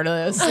be a part of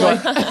this.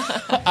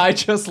 I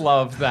just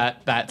love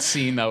that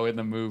scene though in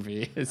the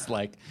movie. It's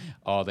like,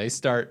 they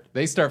start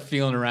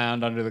feeling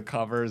around under the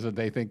covers when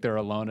they think they're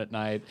alone at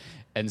night.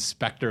 And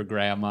Spectre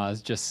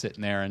Grandma's just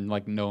sitting there and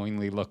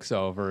knowingly looks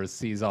over,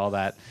 sees all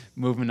that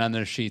movement on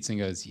their sheets and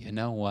goes, you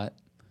know what?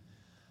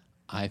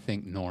 I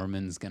think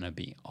Norman's going to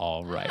be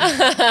all right.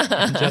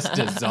 And just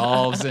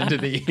dissolves into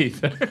the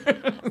ether.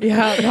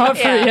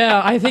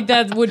 I think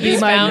that would be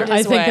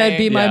that'd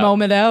be my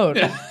moment out.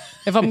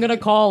 If I'm going to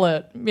call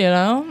it,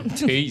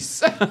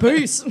 Peace.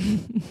 Peace.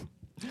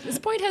 This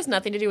point has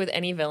nothing to do with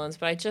any villains,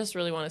 but I just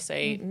really want to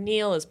say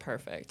Neil is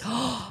perfect.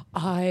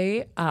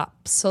 I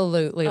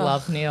absolutely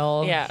love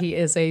Neil. Yeah. He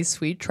is a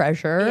sweet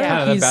treasure. Yeah.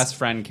 Kind of the best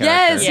friend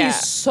character. Yes,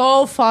 he's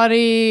so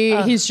funny.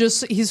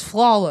 He's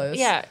flawless.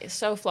 Yeah,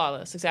 so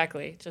flawless.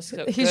 Exactly. Just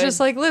so He's good. just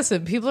like,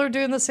 listen, people are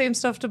doing the same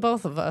stuff to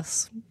both of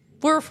us.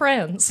 We're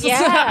friends.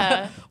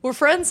 Yeah. We're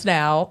friends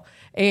now.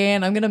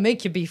 And I'm going to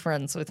make you be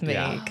friends with me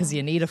because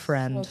you need a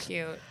friend. So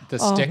cute. The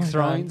stick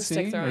throwing The scene,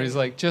 stick throwing. where he's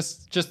like,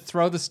 just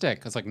throw the stick.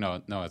 I was like, no,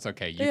 it's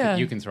okay.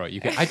 You can throw it. You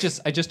can. I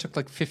just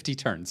took 50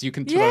 turns. You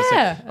can throw a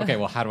stick. Okay,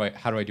 well, how do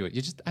I do it?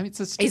 You just, it's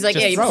a stick. He's like,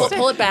 just you throw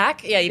pull it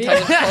back. Yeah, you tell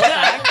him to pull it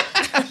back.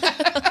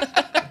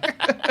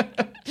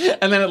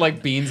 And then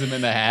it beans him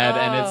in the head,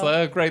 and it's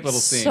a great little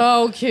scene.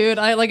 So cute.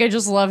 I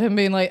just love him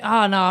being like,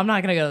 oh no, I'm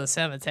not gonna go to the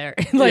cemetery.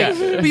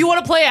 But you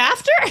want to play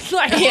after?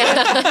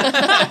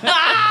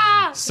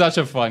 Such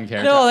a fun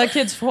character. No, that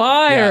kid's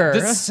fire.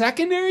 The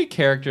secondary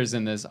characters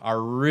in this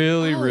are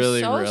really,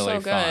 really so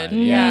fun. good.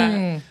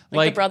 Yeah.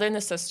 Like the brother and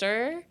the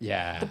sister.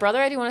 Yeah. The brother,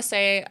 I do want to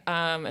say,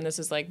 and this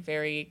is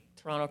very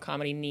Toronto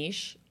comedy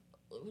niche,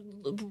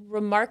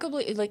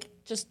 remarkably,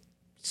 just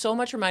so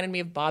much reminded me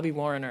of Bobby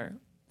Warner.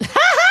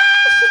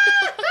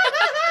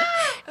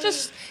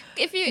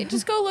 If you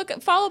just go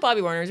follow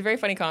Bobby Warner. He's a very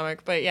funny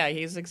comic, but yeah,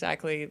 he's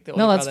exactly the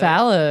older No, that's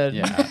brother. valid.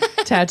 Yeah.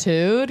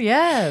 Tattooed,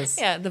 yes.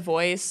 Yeah, the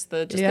voice,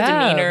 the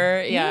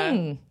demeanor.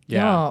 Yeah.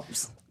 Yeah.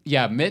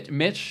 Yeah,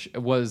 Mitch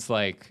was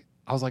like,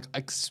 I was like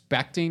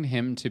expecting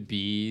him to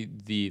be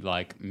the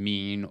like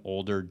mean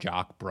older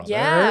jock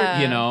brother,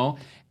 you know?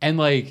 And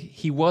like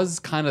he was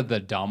kind of the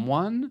dumb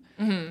one,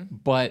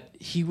 but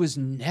he was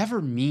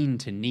never mean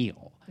to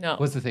Neil. No.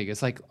 Was the thing.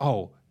 It's like,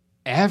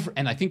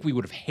 and I think we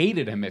would have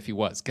hated him if he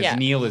was, because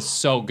Neil is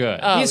so good.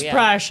 Oh, he's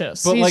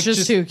precious. But he's like,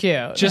 just too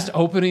cute. Just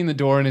opening the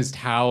door in his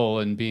towel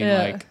and being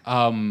like,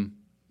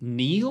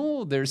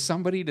 Neil, there's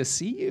somebody to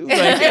see you.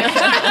 Like,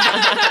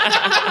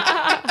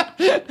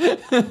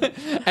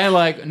 and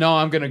like, no,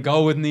 I'm gonna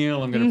go with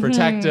Neil. I'm gonna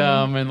protect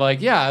him. And like,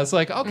 it's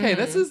like, okay,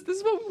 this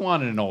is what we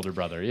want in an older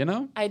brother, you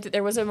know?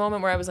 There was a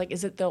moment where I was like,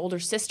 is it the older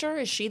sister?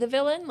 Is she the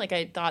villain? Like,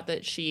 I thought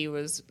that she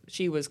was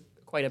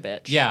quite a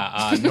bitch.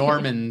 Yeah,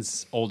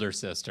 Norman's older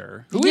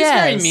sister, who is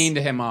very mean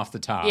to him off the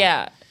top.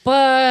 Yeah.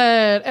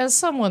 But as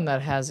someone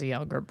that has a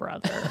younger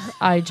brother,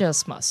 I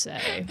just must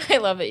say, I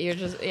love it. You're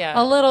just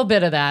a little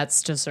bit of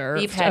that's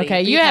deserved. Be petty.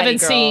 Okay, Be you petty,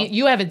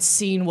 haven't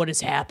seen what has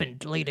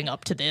happened leading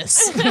up to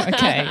this.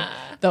 Okay,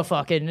 the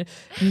fucking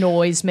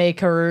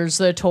noisemakers,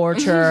 the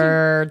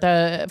torture,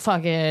 the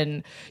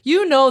fucking.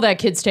 You know that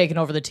kid's taking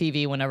over the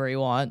TV whenever he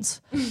wants.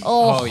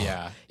 Oh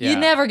yeah. You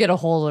never get a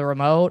hold of the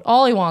remote.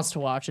 All he wants to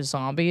watch is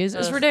zombies.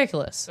 It's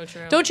ridiculous. So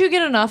true. Don't you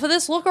get enough of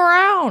this? Look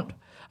around.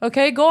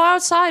 Okay, go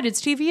outside.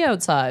 It's TV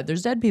outside.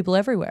 There's dead people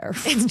everywhere.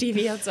 It's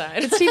TV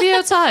outside. It's TV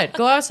outside.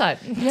 Go outside.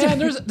 Yeah,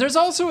 and there's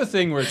also a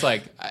thing where it's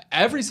like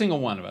every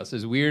single one of us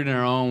is weird in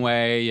our own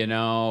way, you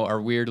know,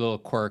 our weird little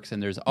quirks.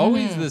 And there's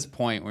always this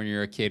point when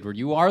you're a kid where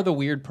you are the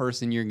weird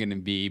person you're going to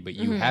be, but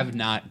you have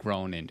not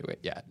grown into it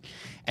yet.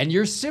 And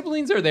your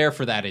siblings are there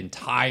for that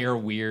entire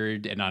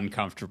weird and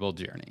uncomfortable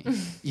journey,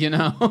 you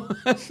know?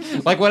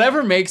 Like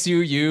whatever makes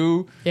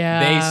you,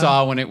 they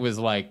saw when it was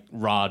like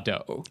raw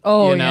dough.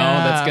 Oh, you know,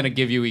 that's going to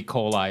give you E.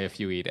 coli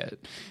if you eat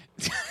it.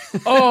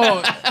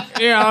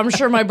 I'm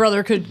sure my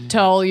brother could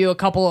tell you a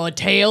couple of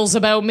tales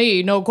about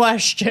me, no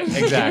question.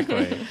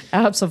 Exactly.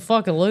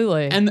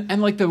 Absolutely. And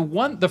like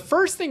the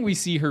first thing we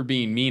see her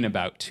being mean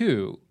about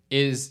too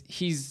is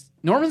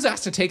Norman's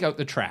asked to take out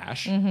the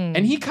trash,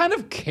 and he kind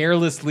of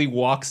carelessly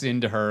walks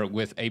into her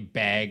with a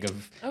bag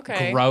of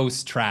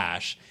gross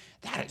trash.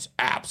 That is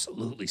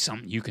absolutely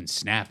something you can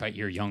snap at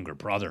your younger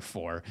brother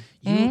for.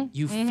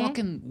 You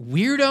fucking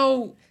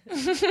weirdo.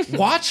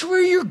 Watch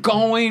where you're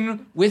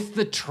going with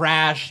the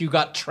trash. You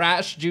got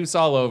trash juice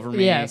all over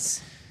me.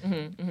 Yes.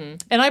 And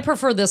I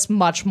prefer this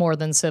much more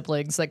than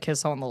siblings that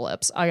kiss on the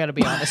lips. I got to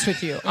be honest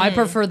with you. I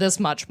prefer this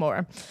much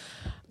more.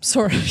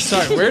 Sorry,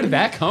 where did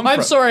that come from?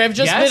 I'm sorry, I've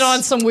just been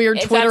on some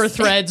weird Twitter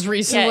threads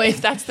recently. Yeah,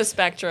 if that's the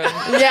spectrum.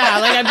 Yeah,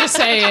 like I'm just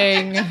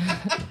saying,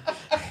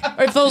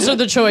 if those are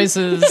the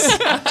choices.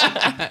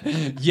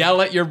 Yell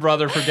at your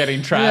brother for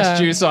getting trash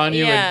juice on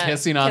you and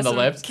kissing on the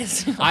lips.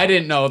 I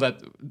didn't know that.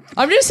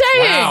 I'm just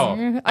saying.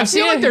 Wow. I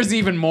feel like there's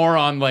even more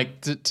on like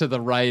to the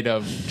right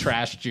of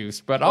trash juice,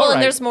 but all right.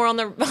 And there's more on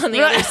the other side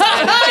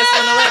of kiss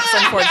on the lips,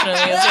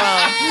 unfortunately, as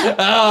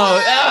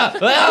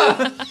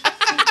well.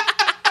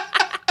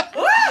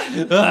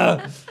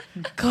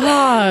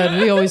 God,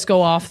 we always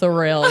go off the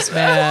rails,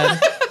 man.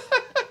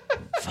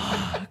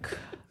 Fuck.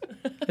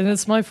 And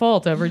it's my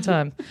fault every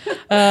time.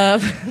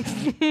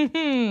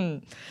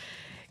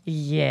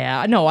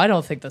 Yeah, no, I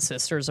don't think the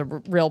sister's a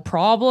real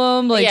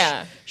problem. Like,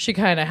 she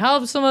kind of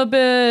helps him a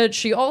bit.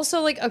 She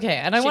also, like, okay,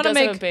 and I want to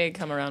make have a big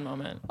come around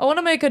moment. I want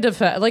to make a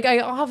defense. Like,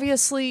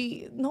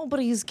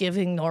 nobody's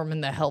giving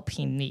Norman the help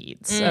he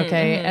needs,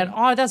 okay? And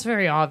that's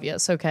very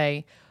obvious,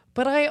 okay?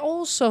 But I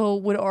also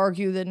would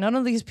argue that none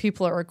of these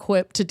people are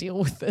equipped to deal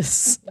with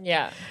this.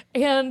 Yeah.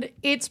 And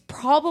it's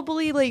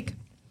probably like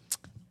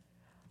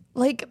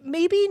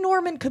maybe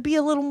Norman could be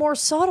a little more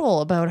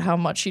subtle about how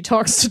much he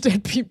talks to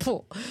dead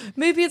people.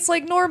 Maybe it's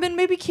like, Norman,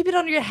 maybe keep it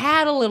under your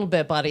hat a little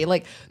bit, buddy.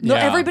 Like, no,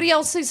 everybody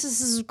else thinks this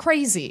is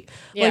crazy.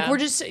 Yeah. Like, we're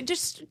just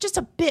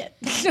a bit.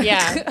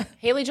 Yeah.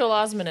 Haley Joel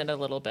Osment it a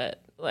little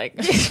bit. Like...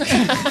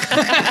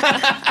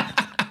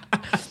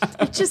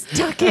 Just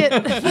tuck it.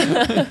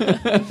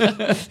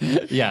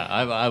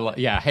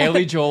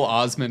 Haley Joel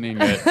Osmenting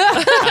it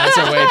as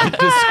a way to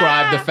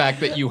describe the fact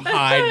that you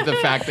hide the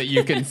fact that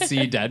you can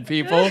see dead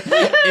people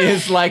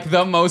is like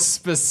the most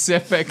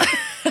specific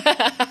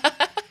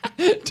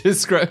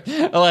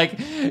like,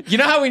 you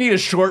know how we need a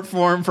short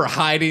form for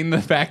hiding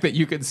the fact that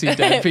you can see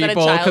dead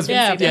people?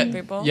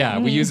 People. Yeah,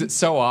 we use it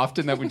so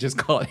often that we just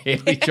call it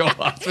Haley Joel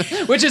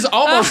Osment, which is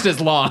almost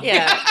as long.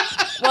 Yeah.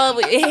 Well,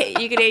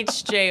 you could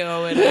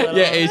HJO it a little.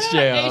 Yeah,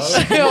 HJO.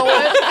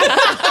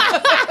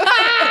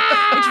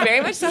 Which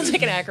very much sounds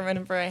like an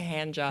acronym for a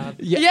hand job.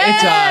 Yeah,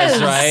 yes!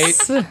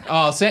 It does, right?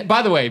 Oh,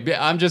 by the way,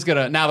 I'm just going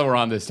to, now that we're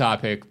on this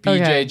topic,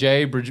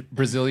 BJJ,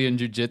 Brazilian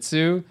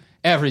Jiu-Jitsu,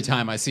 every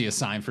time I see a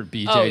sign for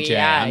BJJ,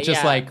 I'm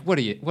just like, what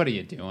are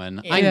you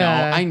doing?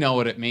 Yeah. I know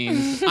what it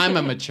means. I'm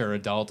a mature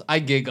adult. I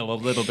giggle a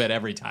little bit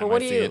every time I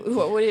see it.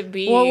 What would it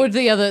be? What would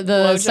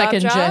the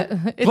second job?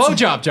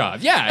 Blowjob job.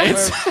 Yeah.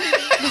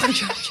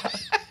 Blowjob job.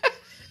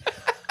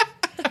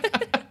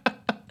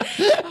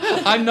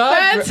 I'm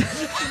not.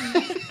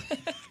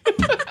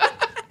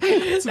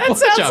 That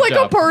sounds like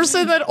a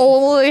person that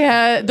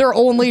their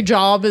only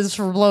job is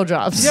for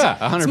blowjobs. Yeah,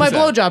 100%. It's my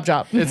blowjob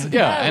job.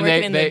 And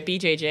working in the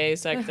BJJ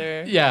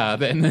sector. Yeah,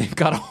 and they've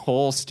got a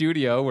whole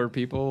studio where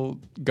people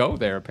go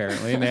there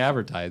apparently, and they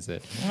advertise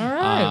it. All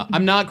right.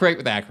 I'm not great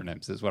with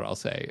acronyms, is what I'll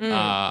say.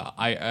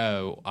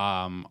 I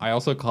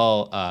also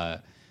call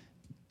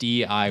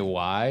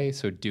DIY,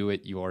 so do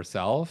it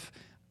yourself,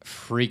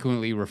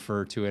 frequently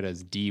refer to it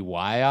as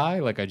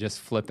DYI, like I just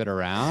flip it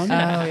around.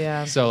 Oh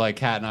yeah. So like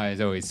Kat and I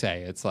always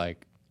say, it's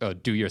like, oh,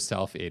 do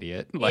yourself,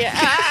 idiot. Like,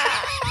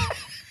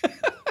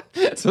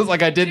 so it's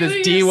like I did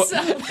this Do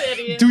yourself,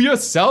 do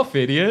yourself,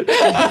 idiot.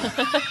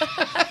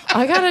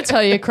 I gotta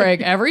tell you,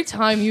 Craig, every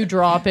time you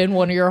drop in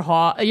one of your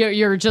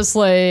you're just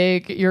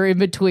like, your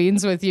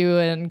in-betweens with you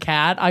and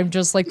Kat, I'm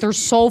just like, they're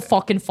so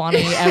fucking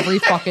funny every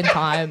fucking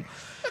time.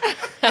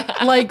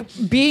 Like,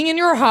 being in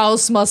your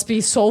house must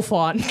be so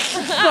fun.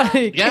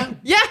 Like, yeah,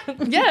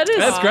 it is.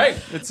 That's great.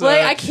 It's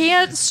like, I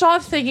can't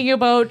stop thinking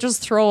about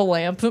just throw a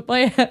lamp at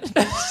my head.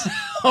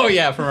 Oh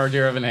yeah, from our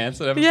Dear Evan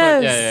Hansen episode.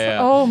 Yes. Yeah.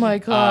 Oh my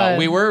god.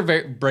 We were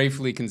very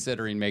bravely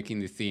considering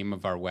making the theme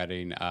of our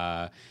wedding.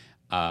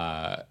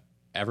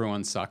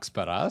 Everyone sucks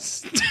but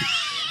us.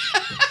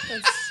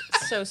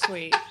 That's so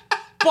sweet.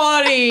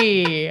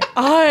 Buddy,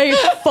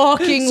 I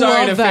fucking Sorry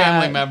love to that.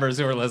 family members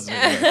who are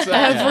listening to this.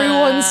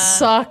 Everyone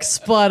sucks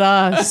but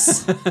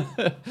us.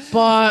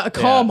 But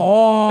come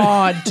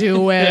on,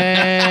 do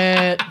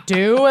it.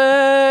 Do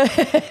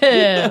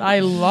it.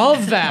 I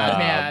love that,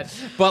 man.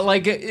 But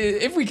like,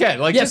 if we can,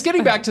 like, just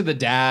getting back to the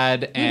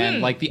dad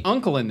and like the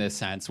uncle in this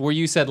sense, where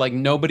you said like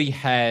nobody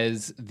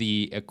has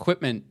the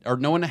equipment, or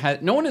no one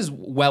is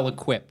well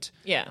equipped.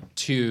 Yeah.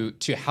 To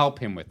help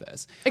him with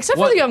this, Except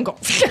for the uncle.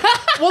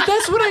 Well,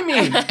 that's what I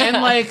mean.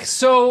 And like,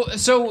 so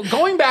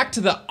going back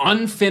to the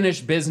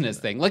unfinished business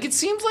thing, like it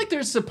seems like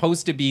there's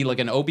supposed to be like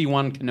an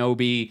Obi-Wan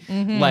Kenobi,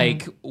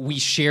 like we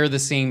share the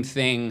same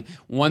thing.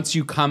 Once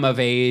you come of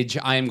age,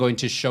 I am going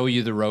to show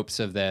you the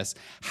ropes of this,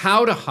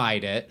 how to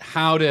hide it,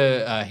 how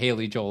to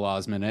Haley Joel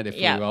Osment it, if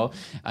you will,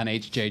 an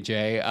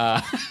HJJ.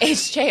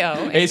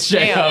 HJO.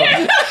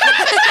 HJO.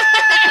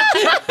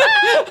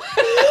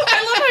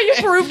 I love how you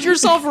proved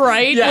yourself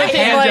right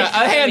within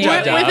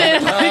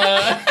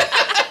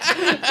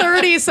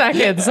 30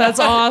 seconds. That's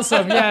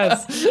awesome.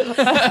 Yes.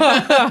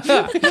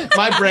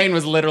 My brain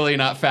was literally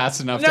not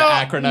fast enough to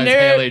acronymize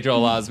Haley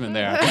Joel Osment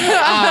there.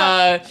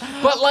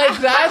 But like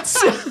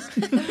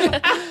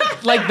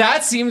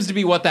that seems to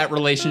be what that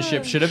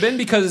relationship should have been,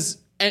 because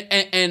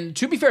and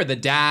to be fair, the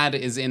dad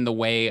is in the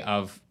way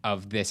of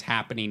this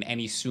happening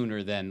any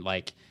sooner than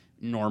like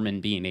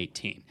Norman being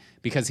 18.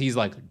 Because he's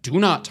like, do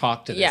not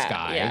talk to this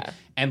guy. Yeah.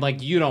 And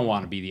like, you don't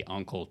want to be the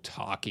uncle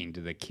talking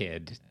to the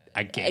kid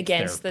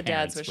against the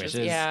dad's wishes.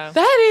 Yeah.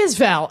 That is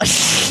valid.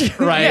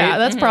 Right? Yeah,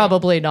 that's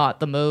probably not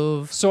the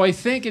move. So I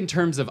think in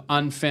terms of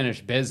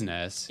unfinished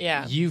business,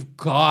 you've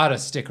got to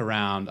stick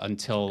around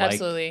until like...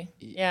 Absolutely.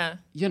 Yeah.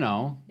 You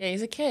know. Yeah,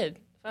 he's a kid.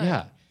 Fine.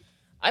 Yeah.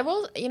 I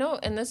will,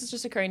 and this is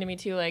just occurring to me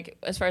too, like,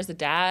 as far as the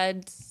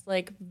dad's,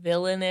 like,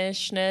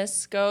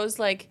 villainishness goes,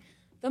 like...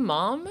 The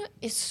mom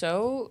is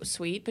so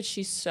sweet, but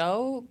she's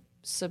so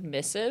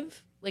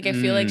submissive. Like, I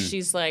feel like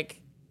she's like,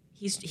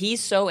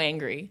 he's so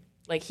angry.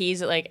 Like,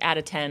 he's like at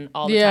a 10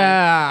 all the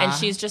time. And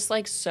she's just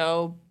like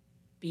so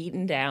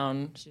beaten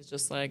down. She's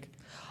just like,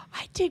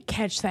 I did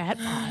catch that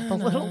vibe a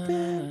little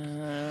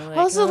bit. Like,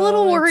 I was a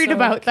little worried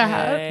about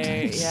that.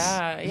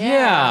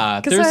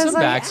 Yeah. There's some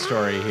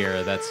backstory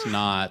here that's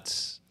not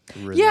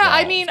resolved. Yeah,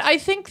 I mean, I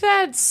think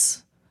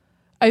that's...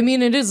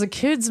 it is a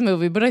kid's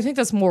movie, but I think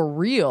that's more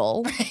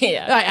real.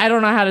 I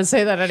don't know how to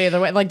say that any other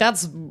way. Like,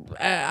 that's,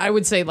 I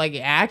would say, like,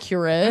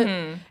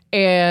 accurate.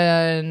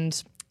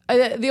 And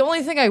the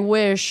only thing I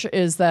wish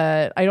is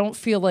that I don't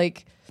feel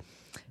like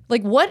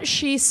what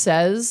she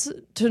says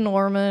to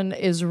Norman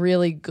is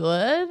really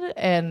good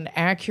and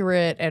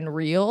accurate and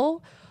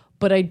real,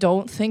 but I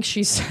don't think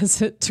she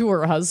says it to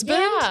her husband.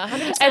 Yeah,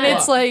 100%. And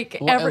it's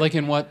like... like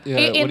in what?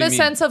 In the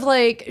sense of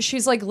like,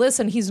 she's like,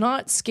 listen, he's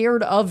not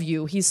scared of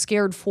you. He's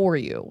scared for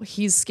you.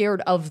 He's scared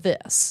of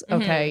this,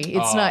 okay?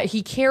 It's not...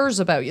 He cares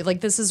about you.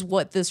 Like, this is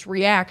what this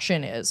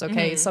reaction is,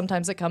 okay?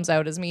 Sometimes it comes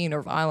out as mean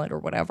or violent or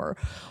whatever,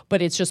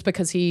 but it's just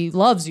because he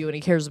loves you and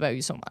he cares about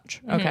you so much,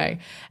 okay?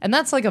 And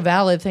that's like a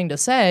valid thing to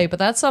say, but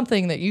that's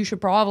something that you should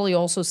probably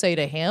also say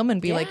to him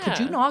and be like, could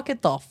you knock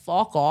it the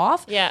fuck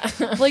off? Yeah.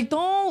 Like,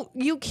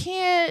 you can't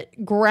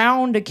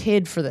ground a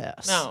kid for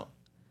this. No.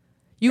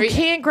 You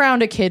can't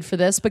ground a kid for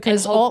this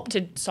because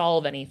to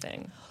solve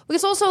anything.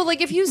 Because also,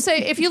 like, if you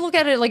look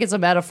at it like it's a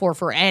metaphor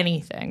for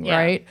anything,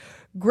 right?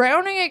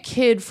 grounding a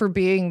kid for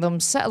being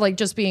themselves, like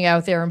just being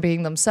out there and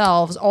being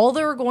themselves, all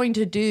that's going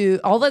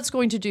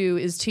to do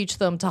is teach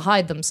them to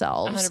hide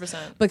themselves.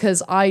 100%.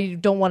 Because I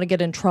don't want to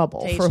get in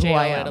trouble for who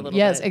I am.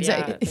 Yes,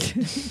 exactly. Yeah.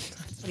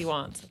 That's what he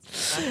wants.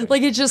 Exactly.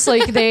 Like it's just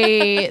like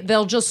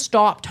they'll just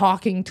stop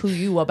talking to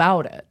you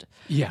about it.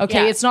 Yeah.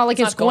 Okay. Yeah, It's not like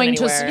it's going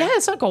to. anywhere. Yeah.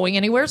 It's not going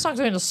anywhere. It's not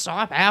going to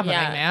stop happening,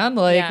 Yeah. man.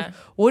 Like, Yeah.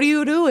 what are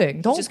you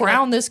doing? Don't just gonna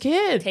ground this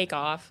kid. Take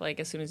off like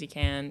as soon as he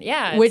can.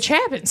 Yeah. Which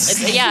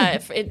happens.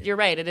 You're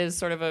right. It is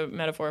sort of a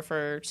metaphor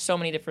for so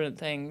many different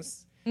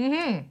things.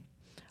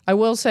 I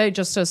will say,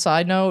 just a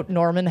side note,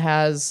 Norman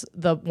has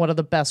one of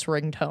the best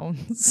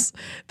ringtones.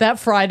 That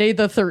Friday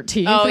the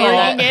 13th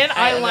ringing in,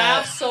 I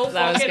laughed so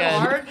fucking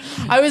hard.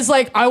 I was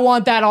like, I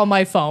want that on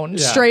my phone.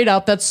 Yeah. Straight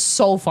up, that's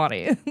so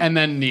funny. And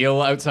then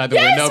Neil outside the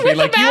window be with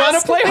like, the "You want to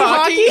mask, play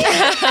hockey?"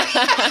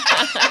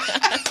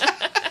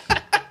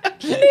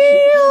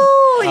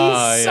 Neil,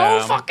 he's so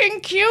yeah. fucking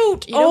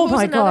cute. You know Oh who was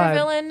my another god.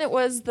 villain? It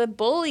was the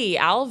bully,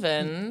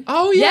 Alvin.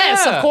 Oh yeah.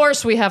 Yes, of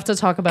course we have to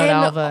talk about And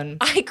Alvin.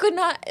 I could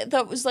not.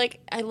 That was like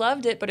I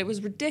loved it, but it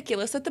was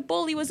ridiculous that the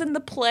bully was in the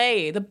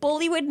play. The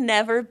bully would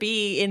never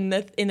be in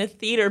a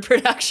theater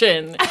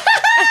production,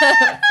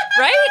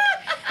 right?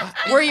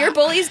 Were your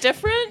bullies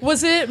different?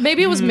 Was it?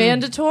 Maybe it was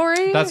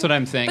mandatory. That's what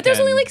I'm thinking. But there's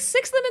only like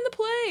 6 of them in the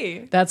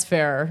play. That's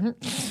fair.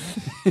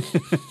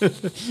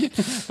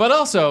 But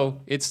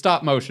also, it's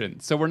stop motion,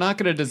 so we're not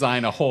going to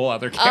design a whole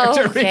other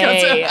character.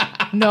 Okay.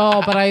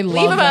 No, but I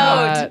love him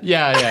that. out.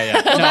 Yeah.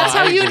 Well, that's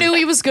how you knew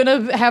he was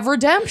gonna have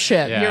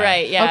redemption. Yeah. You're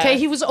right. Yeah. Okay,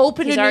 he was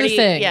open to new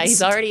things. Yeah,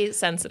 he's already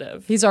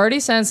sensitive. He's already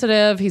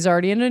sensitive. He's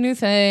already into new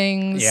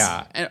things.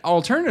 Yeah. And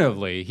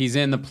alternatively, he's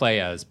in the play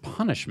as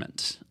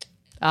punishment.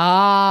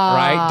 Ah.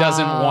 Right?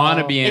 Doesn't want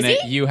to be in Is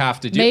it. he? You have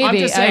to do. Maybe. I'm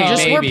just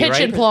saying, we're maybe,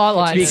 pitching right? plot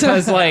lines.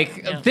 Because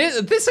like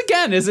this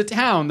again is a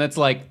town that's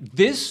like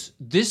this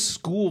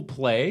school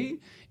play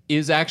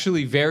is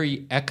actually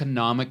very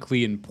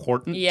economically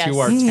important Yes. to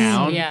our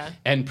town Yeah.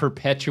 and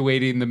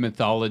perpetuating the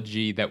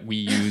mythology that we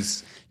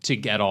use to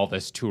get all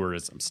this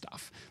tourism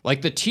stuff.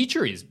 Like the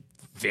teacher is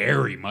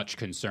very much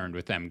concerned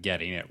with them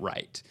getting it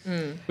right.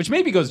 Which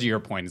maybe goes to your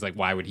point, is like,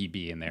 why would he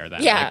be in there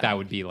then? Yeah. Like that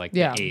would be like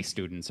Yeah. the A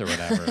students or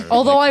whatever.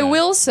 Although like I the-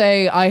 will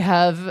say I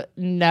have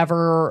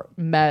never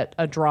met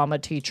a drama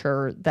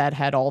teacher that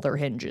had all their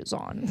hinges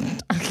on.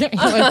 Okay,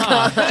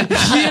 like,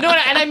 you know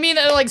what? And I mean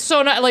like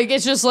so not like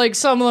it's just like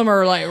some of them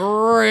are like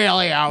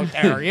really out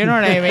there. You know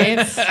what I mean?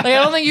 Like I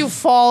don't think you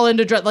fall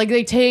into like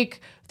they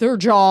take their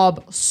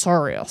job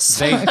serious.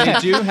 They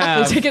do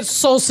have They take it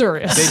so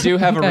serious. They do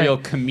have a Okay. real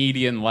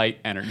comedian light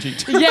energy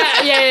to them.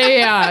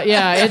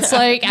 Yeah. It's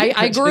like I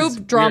Which is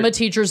group drama weird.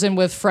 teachers in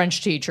with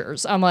French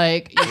teachers. I'm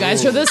like, you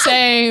guys are the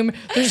same.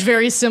 There's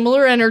very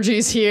similar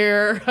energies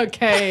here.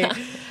 Okay.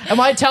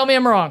 Tell me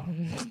I'm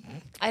wrong.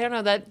 I don't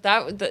know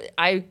that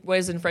I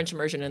was in French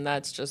immersion, and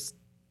that's just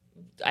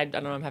I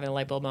don't know. I'm having a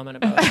light bulb moment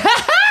about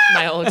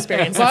my whole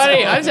experience. at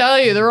Buddy, school. I'm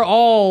telling you, they're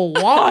all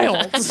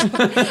wild.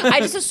 I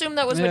just assumed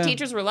that was what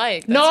teachers were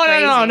like. That's No.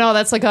 crazy.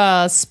 That's like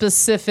a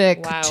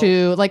specific Wow.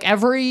 to like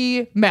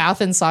every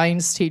math and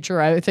science teacher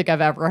I think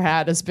I've ever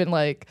had has been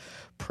like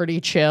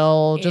pretty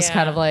chill, just Yeah.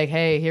 kind of like,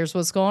 hey, here's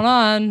what's going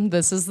on.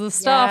 This is the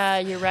stuff. Yeah,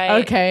 you're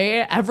right. Okay.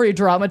 Every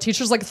drama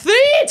teacher's like,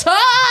 theater!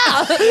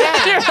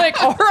 You're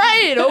like, all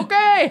right,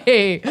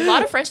 okay. A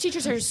lot of French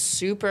teachers are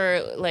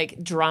super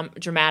like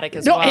dramatic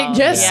as No, well.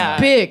 yes, Yeah.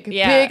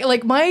 big.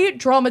 Like my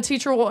drama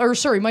teacher,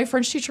 my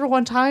French teacher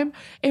one time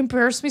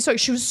embarrassed me so.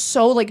 She was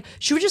so like,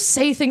 she would just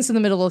say things in the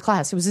middle of the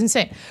class. It was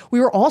insane. We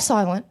were all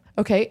silent.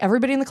 Okay,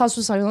 everybody in the class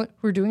was silent.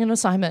 We were doing an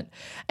assignment,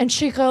 and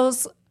she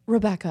goes,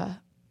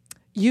 Rebecca,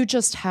 you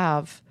just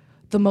have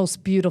the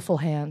most beautiful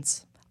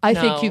hands. I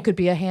think No. you could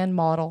be a hand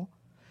model.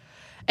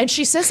 And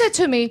she says that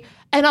to me,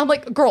 and I'm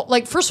like, girl,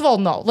 like, first of all,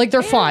 no, like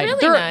they're fine. really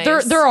they're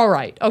nice. they're all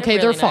right. Okay,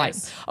 really they're fine.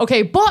 nice.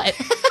 Okay, but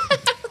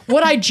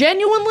what I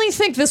genuinely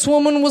think this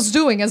woman was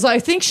doing is I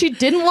think she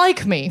didn't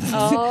like me.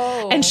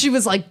 Oh. And she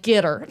was like,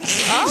 get her.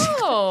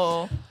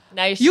 Oh.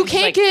 Now You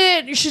can't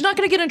she's not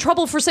going to get in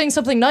trouble for saying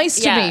something nice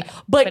to Yeah, me.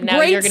 But but now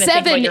you're grade gonna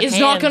think about 7 your is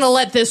not going to hands.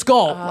 let this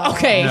go.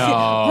 Okay.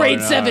 No, grade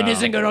no. 7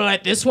 isn't going to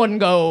let this one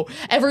go.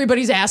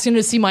 Everybody's asking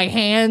to see my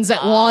hands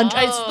at lunch.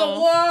 It's the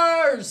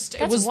worst. It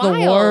That's was the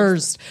wild.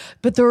 worst.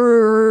 But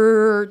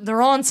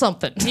they're on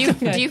something.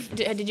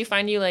 Did you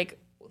find you like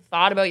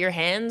thought about your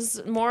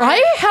hands more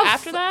I have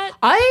after that?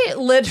 I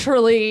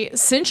literally,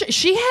 since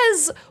she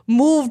has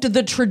moved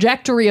the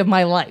trajectory of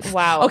my life.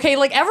 Wow. Okay,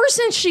 like ever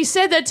since she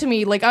said that to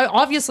me, like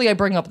obviously I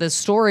bring up this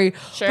story,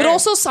 Sure. but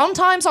also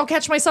sometimes I'll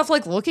catch myself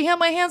like looking at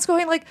my hands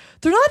going like,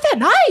 they're not that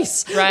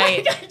nice.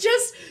 Right. Like,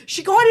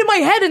 she got in my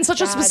head in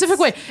such a specific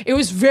way. It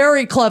was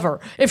very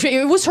clever. If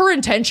it was her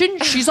intention,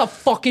 she's a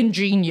fucking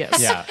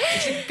genius. Yeah.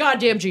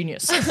 Goddamn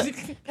genius.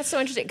 That's so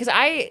interesting because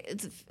I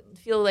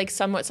feel like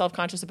somewhat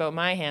self-conscious about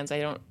my hands. I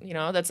don't,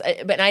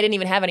 but I didn't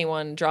even have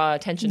anyone draw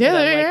attention to them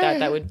like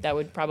that. That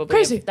would probably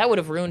Crazy. that would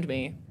have ruined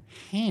me.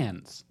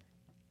 Hands.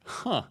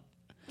 Huh.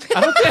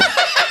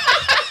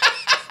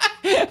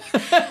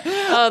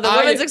 Oh, the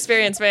women's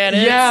experience, man.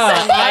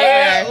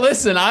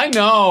 Listen, I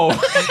know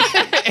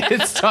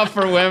it's tough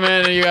for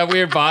women and you got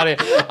weird body.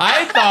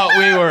 I thought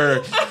we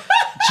were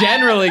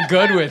generally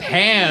good with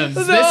hands.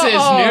 This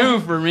is new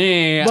for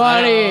me.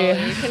 Buddy.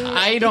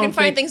 I don't you can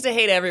find things to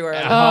hate everywhere. Oh,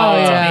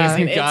 yeah.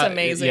 Amazing. It's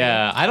amazing.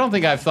 Yeah, I don't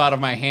think I've thought of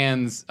my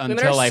hands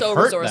until I've so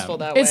hurt resourceful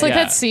them. That way. It's like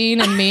that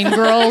scene in Mean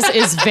Girls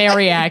is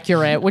very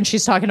accurate when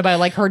she's talking about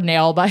like her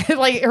nail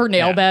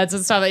beds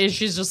and stuff. And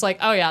she's just like,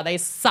 oh yeah, they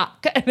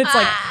suck. And it's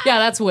like, yeah,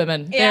 that's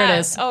women. Yeah. There it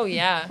is. Oh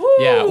yeah.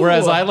 Yeah,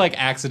 whereas I like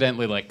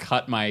accidentally like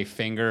cut my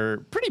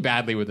finger pretty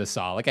badly with a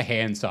saw, like a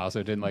hand saw, so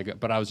it didn't like it.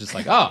 But I was just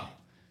like, oh,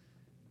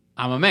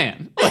 I'm a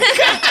man. Look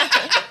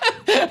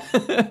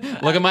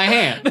at my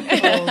hand.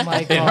 Oh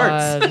my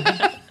God.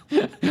 It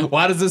hurts.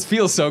 Why does this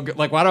feel so good?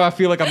 Like, why do I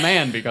feel like a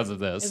man because of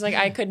this? It's like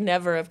I could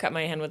never have cut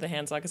my hand with a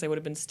handsaw because I would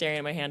have been staring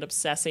at my hand,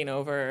 obsessing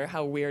over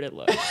how weird it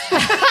looked.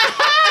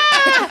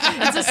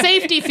 It's a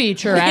safety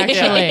feature,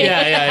 actually.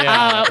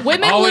 Yeah.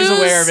 Women always lose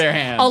aware of their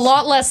hands. a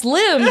lot less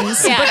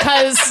limbs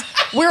because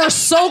we're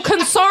so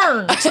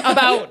concerned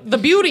about the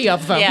beauty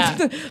of them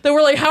that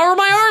we're like, how are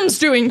my arms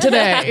doing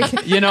today?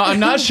 I'm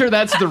not sure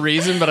that's the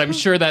reason, but I'm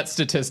sure that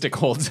statistic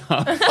holds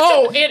up.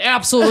 Oh, it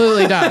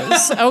absolutely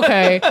does.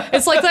 Okay.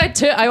 It's like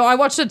that. I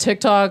watched a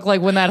TikTok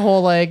like when that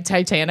whole like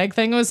Titanic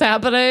thing was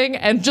happening,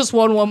 and just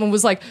one woman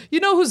was like,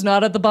 you know who's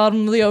not at the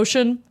bottom of the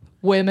ocean?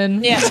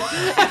 Women. Yeah.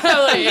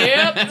 Like,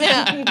 yep.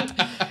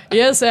 Yeah.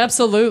 Yes,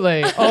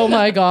 absolutely. Oh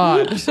my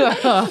God.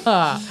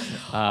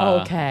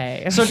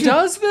 Okay. So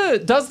does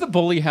the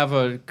bully have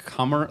a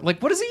comer?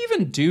 Like, what does he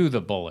even do,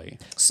 the bully?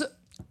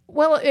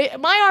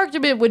 My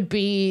argument would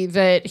be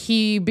that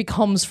he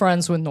becomes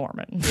friends with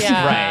Norman.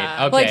 Yeah.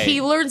 Right. Okay. Like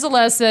he learns a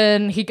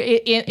lesson.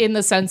 In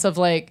the sense of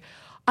like,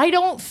 I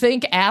don't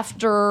think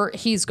after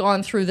he's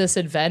gone through this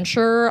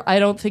adventure, I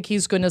don't think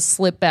he's going to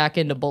slip back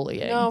into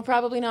bullying. No,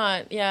 probably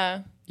not.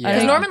 Yeah. Yeah.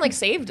 Because Norman like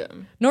saved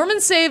him. Norman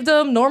saved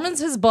him.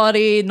 Norman's his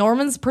buddy.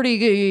 Norman's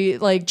pretty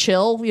like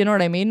chill. You know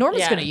what I mean?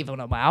 Norman's going to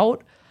even him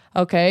out.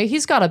 Okay.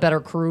 He's got a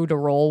better crew to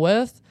roll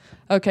with.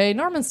 Okay.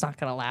 Norman's not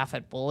going to laugh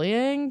at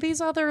bullying.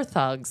 These other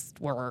thugs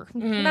were.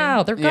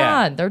 No, they're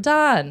gone. They're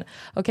done.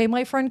 Okay.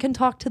 My friend can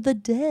talk to the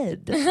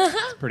dead.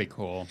 It's pretty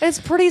cool. It's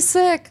pretty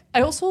sick.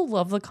 I also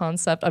love the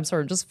concept. I'm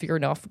sorry, I'm just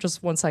veering off for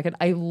just 1 second.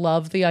 I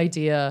love the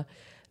idea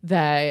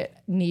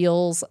that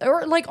Niels,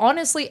 or like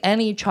honestly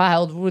any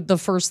child, would the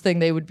first thing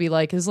they would be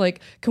like is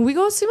like, can we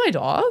go see my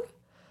dog?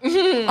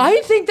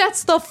 I think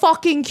that's the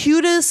fucking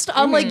cutest.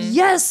 I'm like,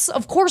 yes,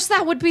 of course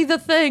that would be the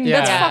thing. Yeah.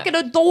 That's fucking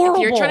adorable.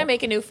 If you're trying to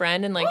make a new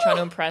friend and like trying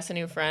to impress a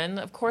new friend,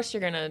 of course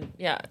you're gonna,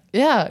 No,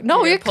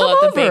 you pull come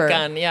out over. the big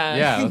gun. Yeah.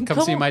 Yeah,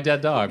 come see my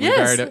dead dog.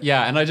 Yes.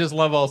 And I just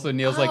love also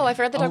Neil's Oh, like, I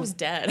forgot the dog was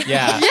dead.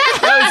 yeah,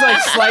 that was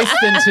like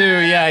sliced in two.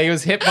 Yeah, he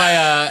was hit by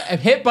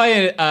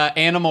an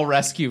animal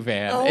rescue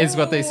van. Is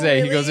what they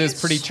say. He goes, it was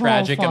pretty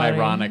tragic and funny.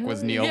 ironic.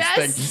 Was Neil's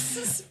thing.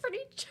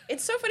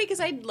 It's so funny because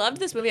I loved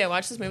this movie. I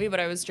watched this movie, but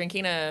I was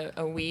drinking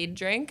a weed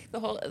drink the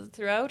whole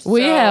throughout.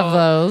 We so have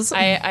those.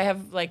 I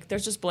have like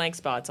there's just blank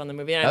spots on the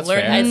movie, and That's I've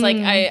learned. fair. It's like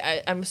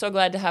I'm so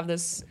glad to have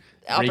this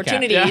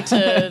opportunity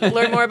to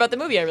learn more about the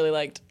movie I really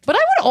liked. But I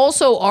would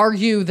also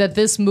argue that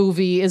this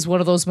movie is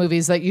one of those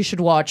movies that you should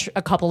watch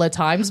a couple of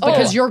times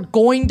because you're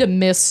going to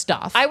miss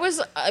stuff. I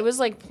was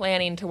like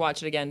planning to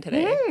watch it again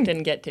today.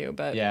 Didn't get to,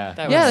 but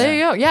there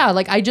you go. Yeah,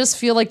 like I just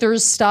feel like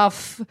there's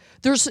stuff.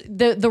 There's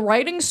the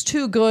writing's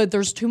too good.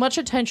 There's too much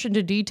attention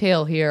to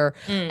detail here.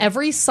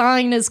 Every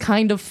sign is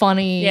kind of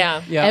funny.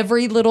 Yeah.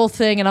 Every little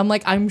thing, and I'm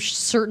like, I'm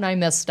certain I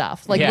missed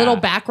stuff, like little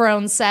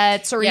background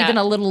sets or even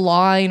a little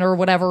line or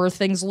whatever.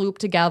 Things loop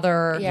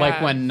together. Yeah.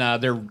 Like when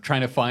they're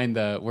trying to find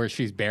where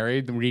she's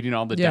buried, reading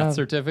all the death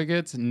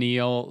certificates.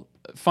 Neil,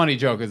 funny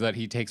joke is that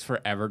he takes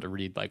forever to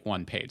read like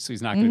one page, so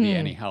he's not going to be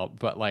any help.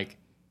 But like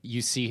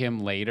you see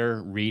him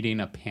later reading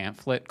a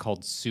pamphlet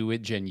called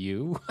 "Sewage and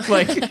You."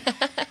 Like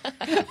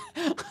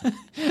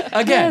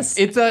again,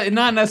 it's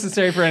not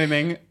necessary for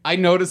anything. I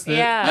noticed it,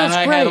 and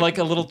I had like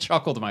a little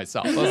chuckle to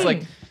myself. I was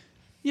like,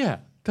 yeah.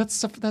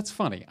 That's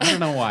funny. I don't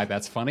know why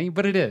that's funny,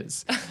 but it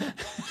is.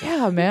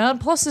 Yeah, man.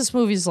 Plus, this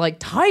movie's like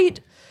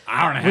tight.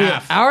 Hour and a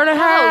half. Hour and a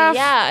half. Oh,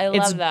 yeah, I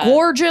love that. It's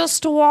gorgeous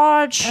to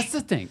watch. That's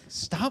the thing.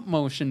 Stop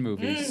motion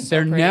movies.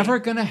 They're never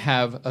going to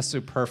have a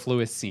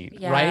superfluous scene,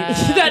 right?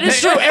 That is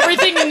true.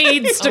 Everything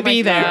needs to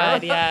be there.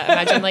 God, yeah.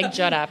 Imagine like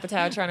Judd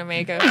Apatow trying to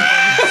make a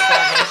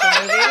stop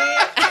motion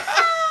movie.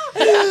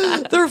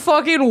 They're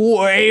fucking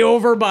way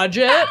over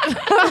budget.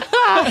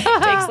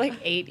 It takes like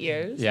 8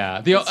 years.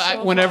 Yeah.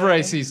 Whenever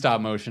I see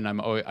stop motion,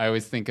 I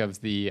always think of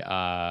the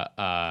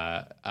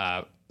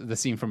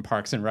scene from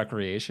Parks and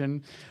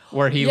Recreation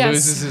where he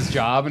loses his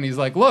job and he's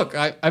like, look,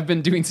 I've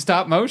been doing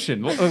stop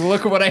motion.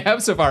 Look at what I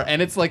have so far.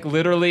 And it's like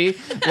literally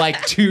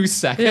like 2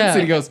 seconds.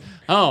 And he goes,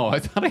 oh, I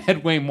thought I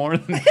had way more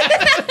than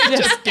that.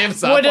 Just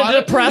gives up. Would on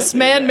a depressed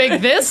man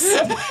make this?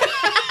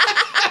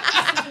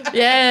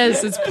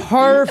 Yes, it's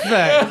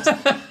perfect.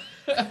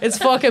 It's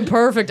fucking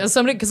perfect. As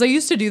somebody, because I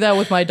used to do that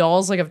with my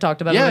dolls, like I've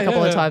talked about it a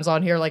couple of times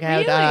on here. Like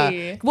I had,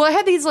 I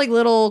had these like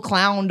little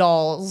clown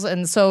dolls,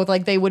 and so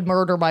like they would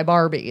murder my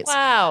Barbies.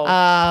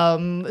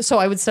 Wow. So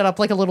I would set up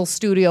like a little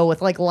studio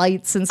with like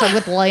lights and stuff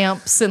with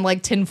lamps and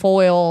like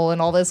tinfoil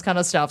and all this kind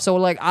of stuff. So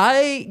like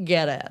I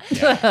get it.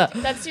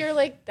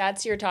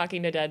 That's your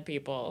talking to dead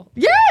people.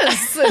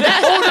 Yes. Oh no,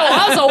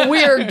 I was a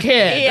weird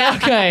kid. Yeah.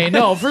 Okay,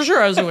 no, for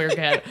sure I was a weird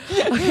kid.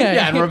 Okay.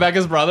 Yeah, and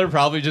Rebecca's brother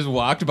probably just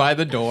walked by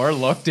the door,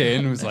 looked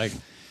in, was like,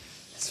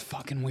 "This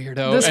fucking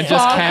weirdo," and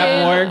just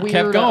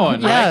kept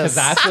going, right? Because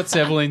that's what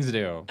siblings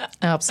do.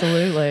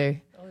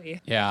 Absolutely.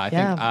 Yeah, I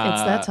think it's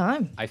that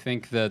time. I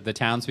think the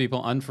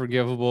townspeople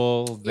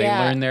unforgivable. They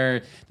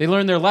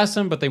learned their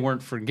lesson, but they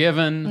weren't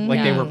forgiven.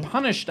 Like they were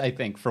punished, I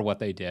think, for what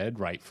they did,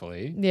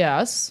 rightfully.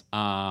 Yes.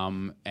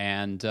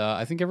 And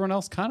I think everyone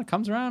else kind of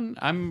comes around.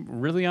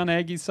 I'm really on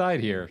Aggie's side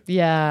here.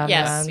 Yeah.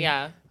 Yes.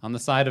 Yeah. On the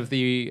side of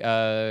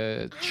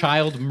the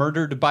child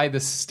murdered by the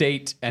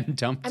state and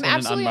dumped in an unmarked grave. I'm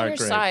absolutely on your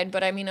side,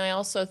 but I mean, I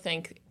also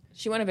think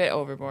she went a bit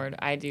overboard,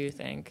 I do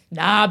think.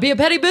 Nah, be a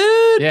petty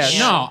bitch. Yeah,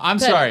 no, I'm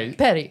sorry.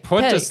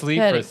 Put to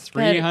sleep for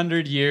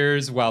 300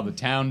 years while the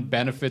town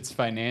benefits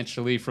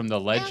financially from the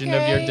legend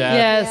of your death.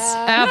 Yes,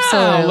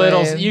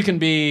 absolutely. You can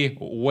be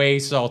way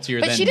saltier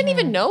than... But she didn't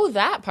even know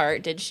that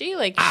part, did she?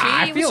 Like, she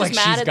I feel was like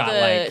just mad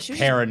she's at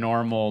got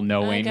paranormal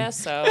knowing. I guess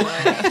so.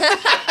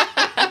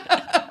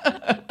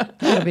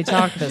 Gotta be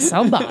talking to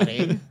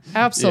somebody.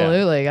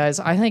 Absolutely, guys.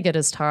 I think it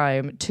is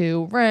time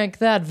to rank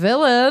that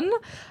villain.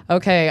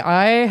 Okay,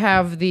 I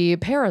have the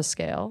para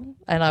scale,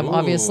 and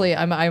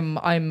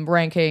I'm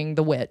ranking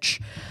the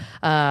witch.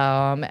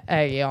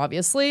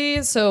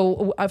 Obviously,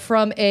 so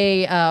from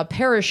a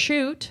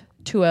parachute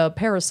to a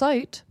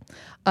parasite,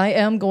 I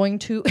am going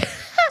to.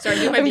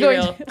 Sorry, you might be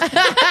real.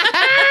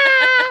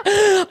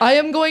 I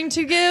am going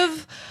to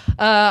give.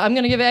 I'm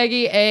going to give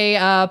Aggie a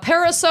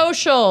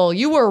parasocial.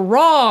 You were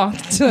wronged.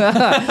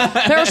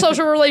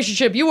 Parasocial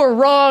relationship. You were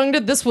wronged.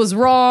 This was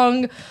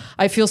wrong.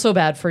 I feel so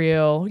bad for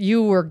you.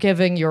 You were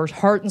giving your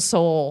heart and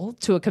soul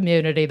to a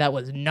community that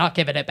was not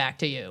giving it back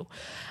to you.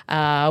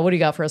 What do you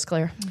got for us,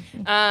 Claire?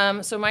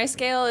 So my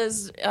scale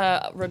is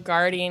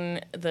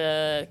regarding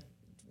the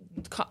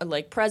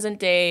present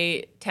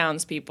day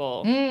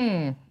townspeople.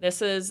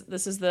 This is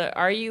the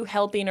are you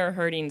helping or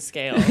hurting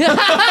scale.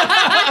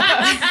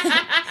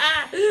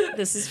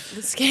 The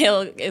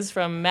scale is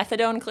from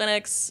methadone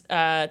clinics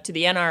to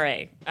the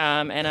NRA,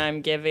 and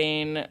I'm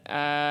giving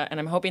and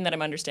I'm hoping that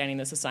I'm understanding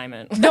this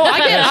assignment. No,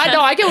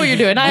 I get what you're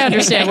doing. I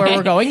understand where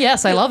we're going.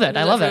 Yes, I love it.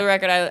 I love it. For the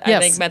record, I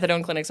think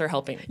methadone clinics are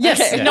helping.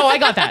 Yes, okay. No, I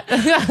got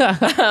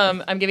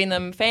that. I'm giving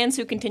them fans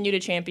who continue to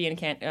champion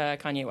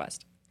Kanye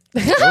West.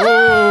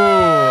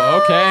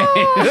 Oh, okay.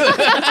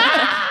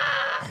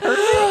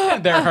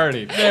 They're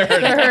hurting. They're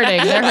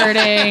hurting.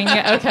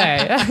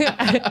 Okay.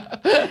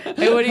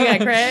 Hey, what do you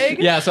got, Craig?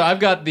 Yeah, so I've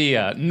got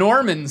the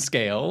Norman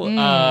scale.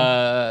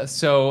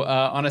 So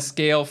on a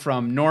scale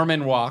from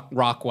Norman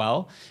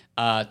Rockwell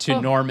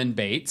to Norman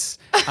Bates,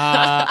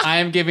 I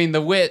am giving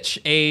the witch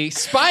a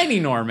spiny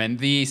Norman,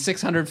 the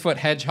 600-foot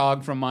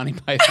hedgehog from Monty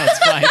Python's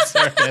Flying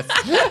Circus.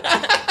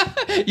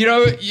 You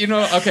know.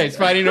 Okay,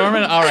 Spidey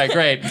Norman. All right,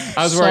 great.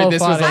 I was worried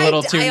this was a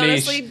little too niche. I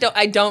honestly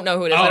don't know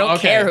who it is. I don't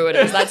care who it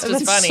is. That's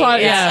just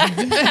funny. Yeah.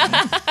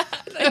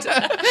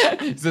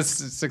 It's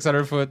this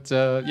 600-foot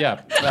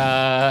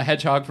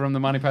hedgehog from the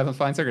Monty Python's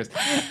Flying Circus.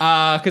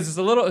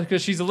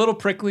 Because she's a little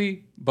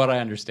prickly, but I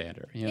understand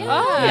her. You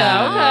know?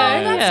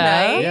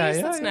 Okay.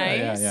 That's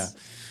nice. Yeah.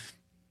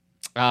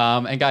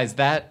 And guys,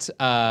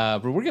 we're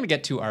going to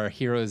get to our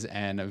heroes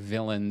and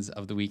villains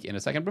of the week in a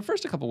second. But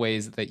first, a couple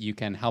ways that you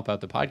can help out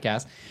the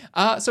podcast.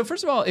 So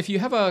first of all, if you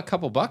have a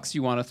couple bucks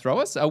you want to throw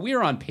us, we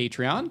are on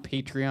Patreon,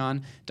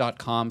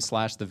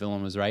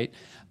 patreon.com/thevillainwasright.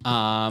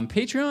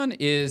 Patreon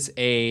is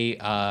a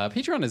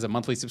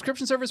monthly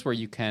subscription service where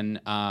you can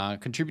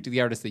contribute to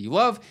the artists that you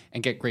love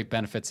and get great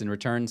benefits in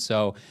return.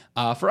 So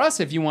for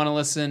us, if you want to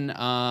listen,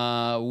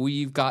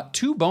 we've got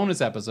 2 bonus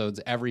episodes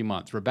every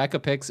month. Rebecca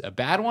picks a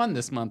bad one.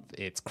 This month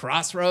it's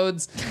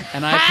Crossroads,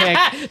 and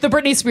I pick the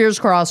Britney Spears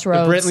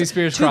Crossroads.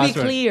 To be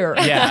clear,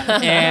 yeah.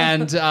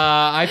 And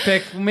I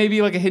pick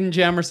maybe like a hidden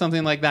gem or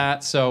something like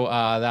that. So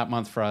that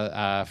month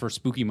for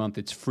Spooky Month,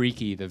 it's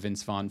Freaky, the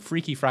Vince Vaughn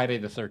Freaky Friday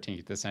the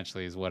 13th,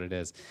 essentially is what it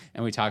is,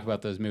 and we talk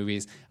about those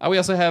movies. We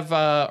also have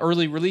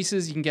early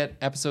releases. You can get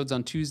episodes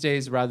on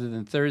Tuesdays rather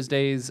than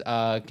Thursdays.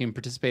 You can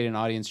participate in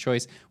audience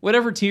choice.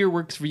 Whatever tier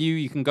works for you,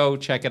 you can go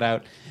check it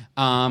out.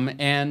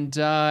 And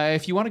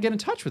if you want to get in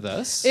touch with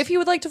us, if you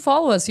would like to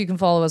follow us, you can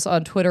follow us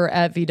on Twitter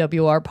at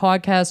VWR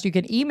Podcast. You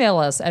can email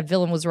us at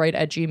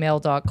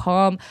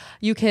villainwasright@gmail.com.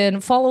 You can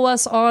follow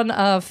us on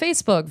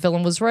Facebook,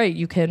 Villain Was Right.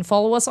 You can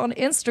follow us on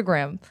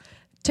Instagram,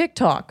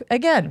 TikTok.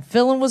 Again,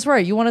 Villain Was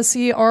Right. You want to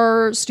see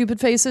our stupid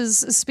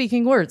faces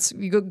speaking words,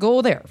 you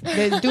go there.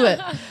 Do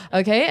it.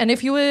 Okay? And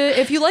if you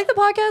like the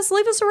podcast,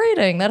 leave us a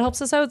rating. That helps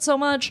us out so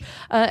much.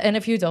 And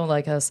if you don't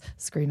like us,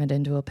 scream it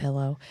into a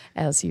pillow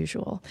as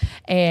usual.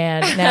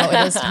 And now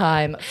it is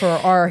time for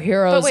our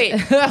heroes.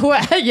 But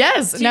wait.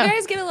 Yes. Do you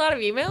guys get a lot of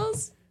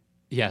emails?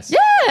 Yes. Yeah.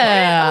 Oh,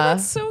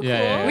 that's so cool.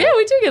 Yeah. Yeah,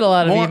 we do get a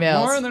lot of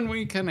emails. More than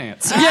we can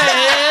answer.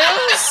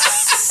 Yes.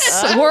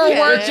 We're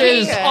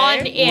working on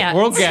it.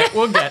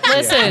 We'll get.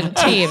 Listen,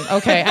 team.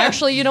 Okay,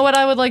 actually, you know what?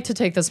 I would like to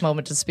take this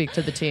moment to speak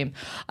to the team.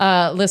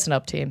 Listen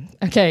up, team.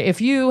 Okay, if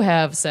you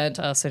have sent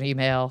us an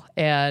email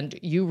and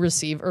you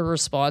receive a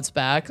response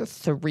back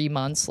 3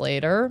 months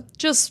later,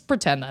 just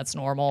pretend that's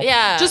normal.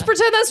 Yeah. Just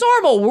pretend that's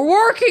normal. We're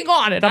working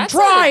on it. I'm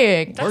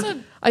trying.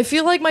 I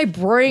feel like my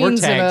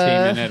brain's We're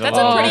tag teaming it. That's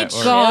a pretty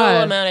chill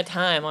amount of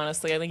time,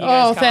 honestly. I think you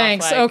guys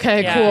thanks.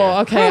 Okay, cool.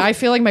 Okay, I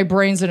feel like my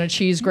brain's in a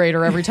cheese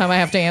grater every time I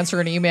have to answer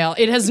an email.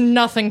 It has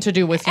nothing to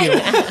do with you.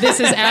 This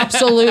is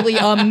absolutely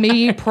a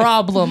me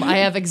problem. I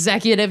have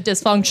executive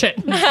dysfunction.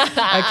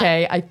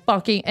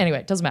 Okay, anyway,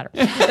 it doesn't matter.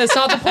 That's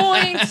not the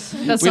point.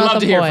 That's we not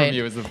love the to point. hear from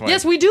you is the point.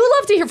 Yes, we do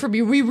love to hear from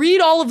you. We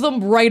read all of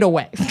them right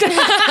away.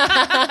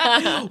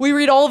 We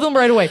read all of them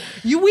right away.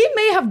 We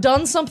may have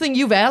done something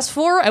you've asked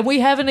for, and we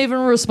haven't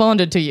even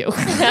responded to you.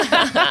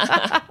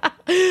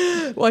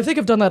 Well, I think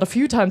I've done that a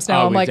few times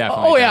now. I'm like,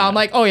 I'm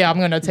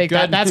going to take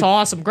that. That's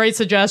awesome. Great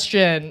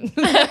suggestion.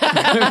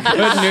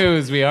 Good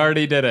news. We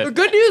already did it.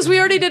 Good news. We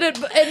already did it,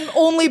 and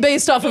only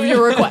based off of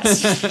your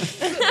request.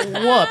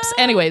 Whoops.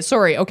 Anyway,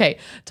 sorry. Okay.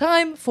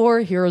 Time for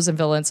Heroes and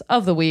Villains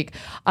of the Week.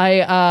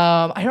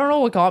 I don't know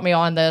what got me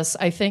on this.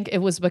 I think it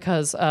was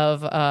because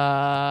of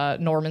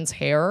Norman's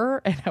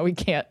hair and how he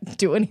can't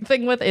do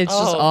anything with it. It's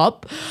just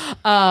up.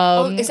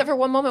 Except for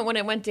one moment when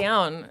it went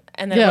down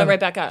and then it went right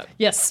back up.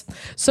 Yes.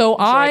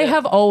 So I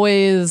have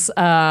always,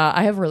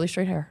 I have really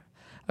straight hair.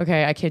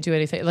 Okay, I can't do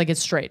anything. Like, it's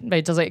straight.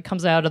 It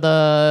comes out of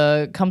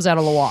the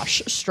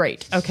wash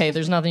straight. Okay,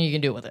 there's nothing you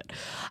can do with it.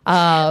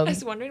 I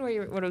was wondering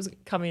what it was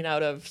coming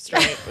out of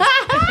straight.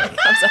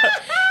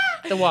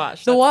 The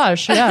wash. The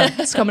wash, yeah.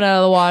 It's coming out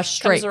of the wash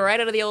straight. Comes right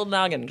out of the old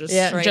noggin. Just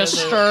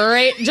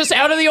straight. Just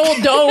out of the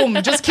old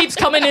dome. Just keeps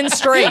coming in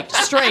straight.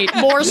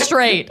 More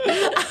straight.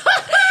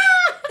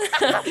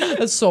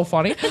 That's so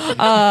funny.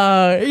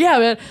 Yeah,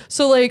 man.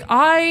 So like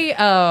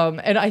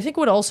and I think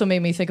what also made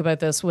me think about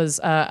this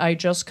was I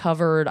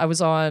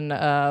was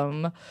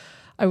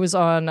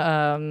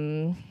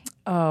on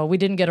We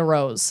Didn't Get a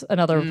Rose,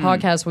 another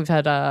podcast.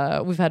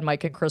 We've had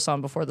Mike and Chris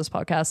on before this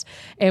podcast,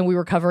 and we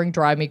were covering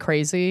Drive Me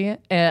Crazy.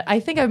 And I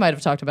think I might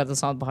have talked about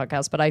this on the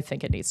podcast, but I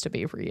think it needs to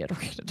be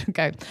reiterated.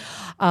 Okay.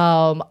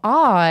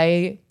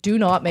 I do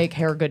not make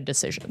hair good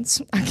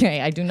decisions.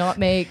 Okay. I do not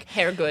make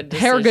hair good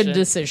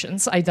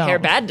decisions. I don't. Hair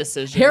bad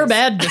decisions. Hair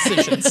bad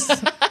decisions.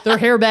 They're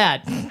hair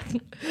bad.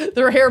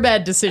 They're hair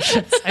bad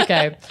decisions.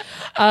 Okay.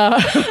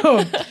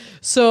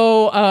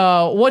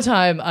 So one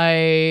time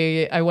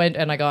I went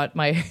and I got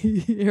my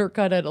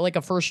haircut at like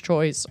a First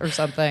Choice or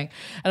something.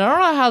 And I don't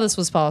know how this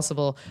was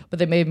possible, but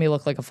they made me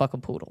look like a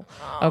fucking poodle.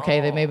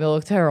 Okay, they made me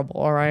look terrible,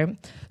 all right?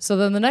 So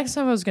then the next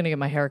time I was going to get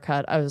my hair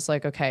cut, I was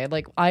like, okay,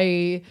 like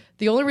the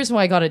only reason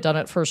why I got it done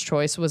at First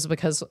Choice was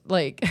because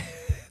like,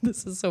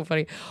 this is so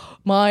funny.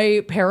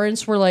 My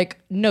parents were like,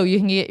 no, you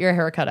can get your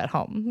haircut at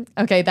home.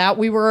 Okay,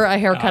 we were a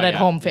haircut at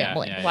home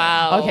family. Yeah.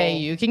 Wow. Okay,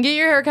 you can get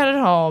your haircut at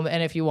home,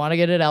 and if you want to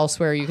get it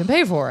elsewhere, you can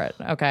pay for it.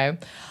 Okay.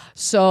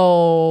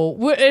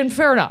 So, and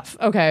fair enough.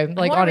 Okay. Like, I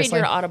want to honestly.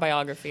 read your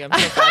autobiography. I'm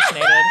so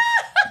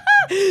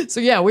fascinated. So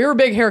yeah, we were a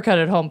big haircut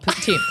at home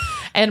team.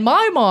 And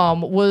my mom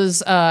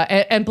was,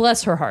 and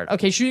bless her heart,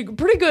 okay, she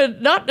pretty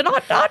good, not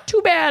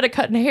too bad at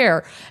cutting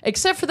hair,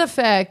 except for the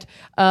fact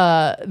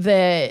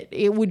that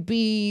it would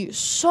be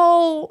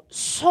so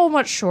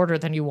much shorter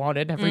than you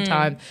wanted every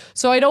time.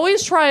 So I'd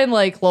always try and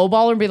like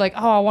lowball her and be like,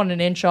 oh, I want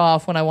an inch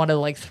off when I wanted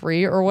like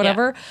 3 or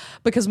whatever,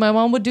 because my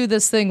mom would do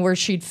this thing where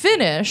she'd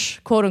finish,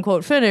 quote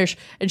unquote finish,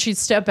 and she'd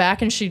step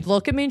back and she'd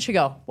look at me and she'd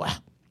go, wow.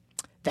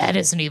 That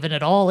isn't even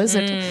at all, is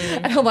it?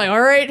 And I'm like,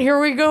 all right, here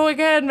we go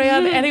again,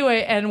 man.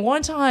 Anyway, and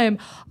one time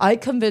I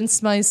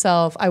convinced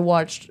myself, I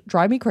watched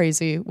Drive Me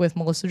Crazy with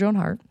Melissa Joan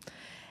Hart,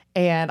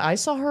 and I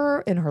saw her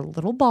in her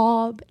little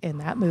bob in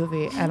that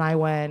movie, and I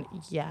went,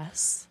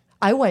 yes.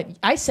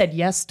 I said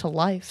yes to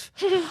life.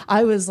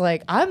 I was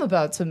like, I'm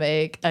about to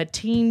make a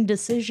teen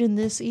decision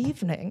this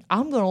evening.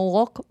 I'm going to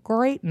look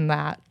great in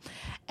that.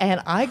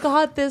 And I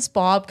got this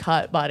bob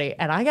cut, buddy,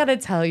 and I got to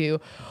tell you,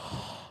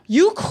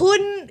 you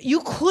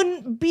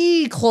couldn't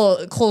be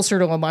closer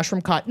to a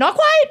mushroom cut. Not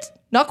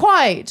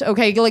quite.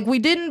 Okay, like we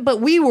didn't, but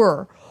we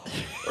were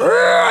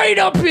right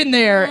up in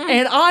there.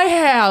 And I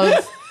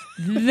have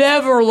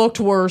never looked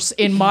worse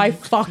in my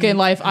fucking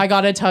life. I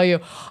gotta tell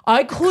you,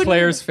 I couldn't.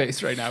 Claire's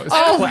face right now is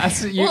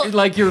classic.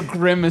 Like you're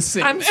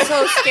grimacing. I'm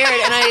so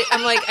scared, and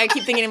I'm like, I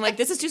keep thinking, I'm like,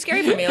 this is too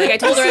scary for me. Like I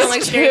told her I don't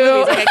like scary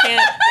movies. Like I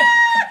can't.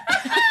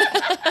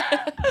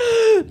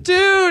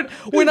 Dude,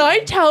 when I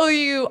tell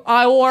you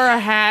I wore a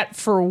hat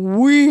for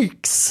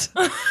weeks.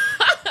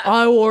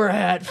 I wore a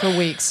hat for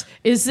weeks.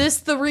 Is this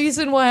the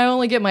reason why I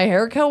only get my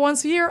hair cut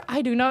once a year?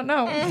 I do not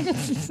know.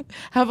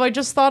 Have I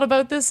just thought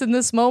about this in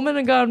this moment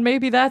and gone,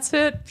 maybe that's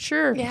it?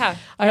 Sure. Yeah.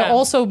 I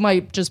also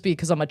might just be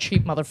because I'm a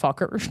cheap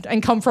motherfucker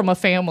and come from a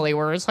family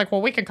where it's like,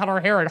 well, we can cut our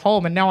hair at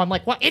home. And now I'm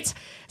like, well, it's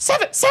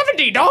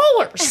 $70.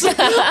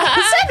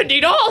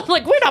 $70.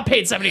 Like, we're not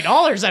paid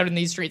 $70 out in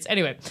these streets.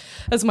 Anyway,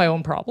 that's my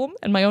own problem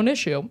and my own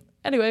issue.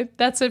 Anyway,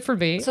 that's it for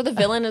me. So the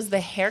villain is the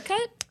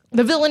haircut?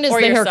 The villain is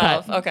the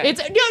yourself. haircut. Okay.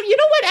 It's you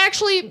know what?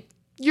 Actually,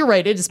 you're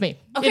right. It is me.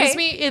 Okay. It is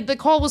me. The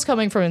call was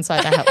coming from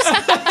inside the house.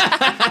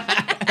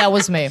 That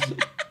was me.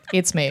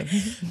 It's me.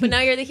 But now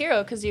you're the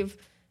hero because you've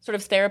sort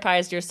of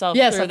therapized yourself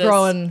Yes, through I'm this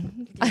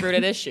growing.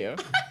 rooted issue.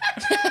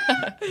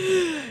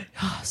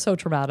 So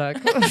traumatic.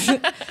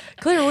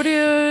 Claire, what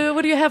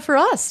do you have for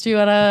us? Do you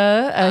want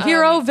a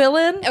hero,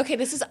 villain? Okay,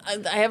 this is.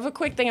 I have a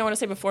quick thing I want to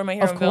say before my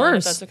hero and villain,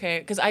 if that's okay.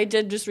 Because I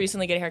did just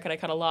recently get a haircut. I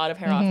cut a lot of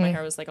hair off. My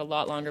hair was like a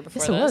lot longer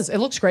before Yes, this. it was. It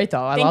looks great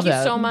though. I love Thank that.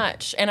 you so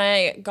much. And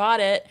I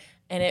got it,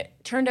 and it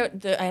turned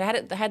out I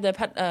had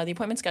the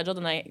appointment scheduled,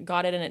 and I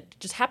got it, and it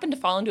just happened to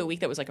fall into a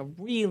week that was like a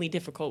really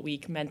difficult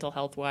week, mental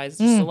health wise.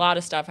 Just a lot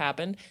of stuff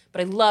happened,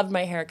 but I loved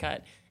my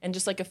haircut, and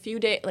just like a few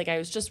days, like I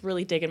was just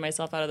really digging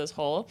myself out of this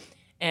hole.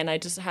 And I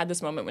just had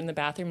this moment in the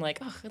bathroom, like,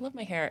 oh, I love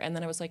my hair. And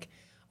then I was like,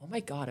 oh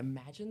my God,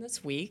 imagine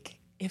this week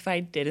if I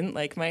didn't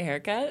like my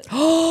haircut. Yeah.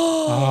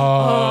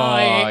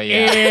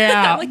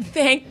 I'm like,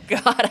 thank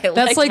God I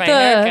like my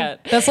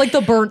haircut. That's like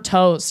the burnt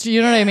toast.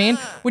 You know what I mean?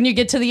 When you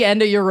get to the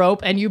end of your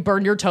rope and you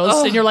burn your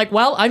toast and you're like,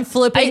 well, I'm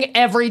flipping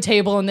every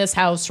table in this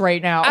house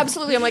right now.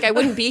 Absolutely. I'm like, I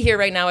wouldn't be here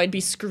right now. I'd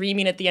be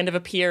screaming at the end of a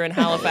pier in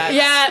Halifax.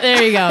 Yeah,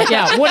 there you go.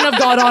 Yeah, wouldn't have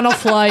got on a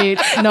flight.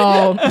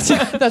 No,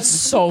 that's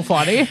so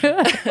funny.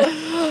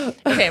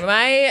 Okay,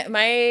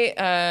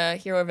 my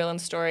hero or villain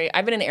story.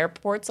 I've been in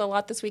airports a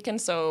lot this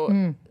weekend,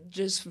 so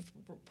just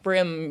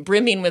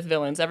brimming with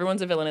villains.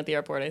 Everyone's a villain at the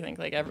airport. I think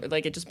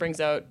like it just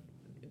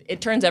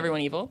it turns everyone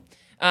evil.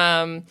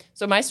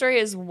 So my story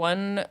is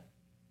one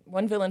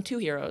villain, two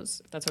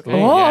heroes. If that's okay.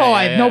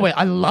 Oh, no way!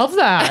 I love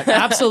that.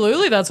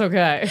 Absolutely, that's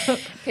okay.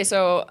 Okay,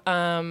 so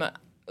I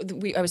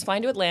was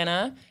flying to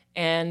Atlanta,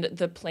 and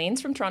the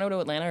planes from Toronto to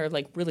Atlanta are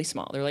like really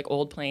small. They're like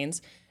old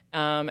planes.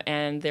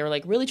 And they were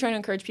like really trying to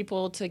encourage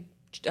people to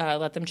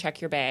let them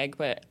check your bag,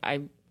 but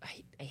I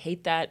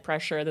hate that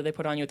pressure that they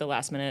put on you at the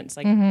last minute. It's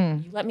like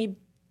you let me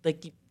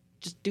you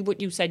just do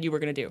what you said you were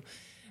gonna do.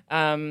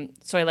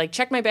 So I like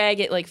checked my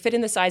bag. It like fit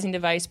in the sizing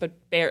device, but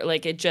it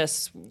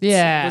was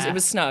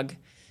snug.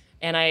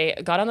 And I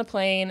got on the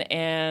plane,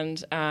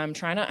 and I'm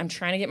trying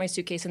to get my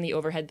suitcase in the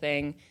overhead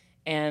thing.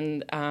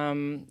 And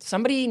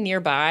somebody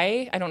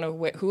nearby, I don't know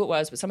who it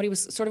was, but somebody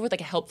was sort of with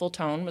like a helpful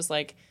tone, was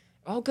like,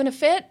 "Oh, gonna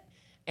fit?"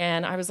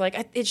 And I was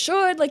like, it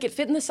should, like it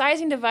fit in the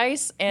sizing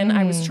device. And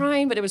I was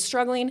trying, but it was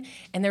struggling.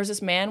 And there was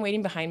this man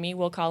waiting behind me.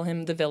 We'll call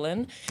him the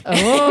villain.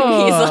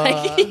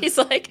 Oh. he's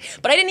like,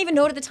 but I didn't even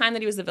know it at the time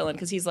that he was the villain,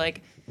 because he's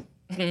like,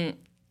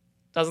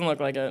 doesn't look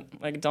like it.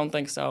 Like, don't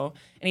think so.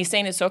 And he's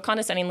saying it so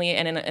condescendingly.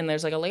 And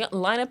there's like a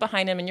lineup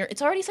behind him. And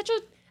it's already such a,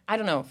 I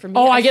don't know, for me.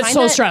 Oh, I get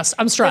so stressed.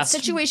 I'm stressed. That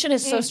situation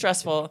is so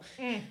stressful.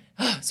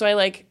 So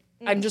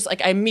I'm just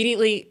like, I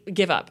immediately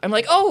give up. I'm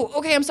like, oh,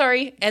 okay, I'm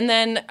sorry. And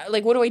then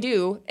like, what do I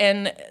do?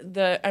 And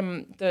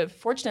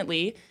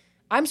fortunately,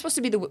 I'm supposed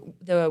to be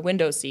the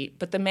window seat,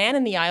 but the man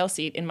in the aisle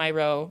seat in my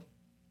row,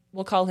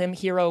 we'll call him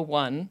Hero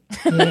 1.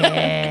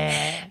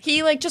 Yeah.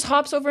 He like just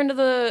hops over into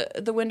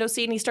the window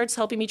seat, and he starts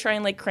helping me try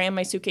and like cram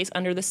my suitcase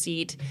under the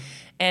seat.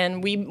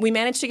 And we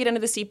managed to get under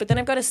the seat, but then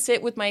I've got to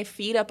sit with my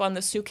feet up on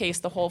the suitcase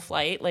the whole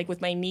flight, like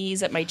with my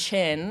knees at my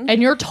chin.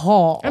 And you're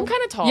tall. I'm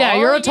kind of tall. Yeah,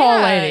 you're a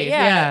tall lady.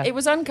 Yeah. It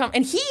was uncomfortable.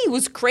 And he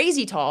was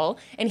crazy tall,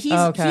 and he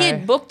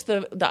had booked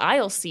the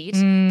aisle seat,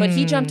 but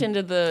he jumped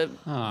into the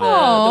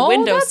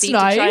window seat to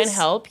try and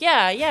help.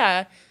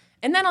 Yeah.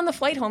 And then on the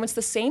flight home, it's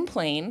the same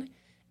plane,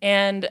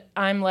 and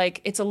I'm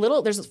like,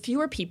 there's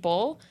fewer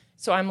people.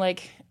 So I'm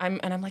like,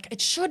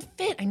 it should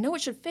fit. I know it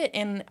should fit.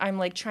 And I'm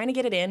like trying to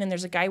get it in, and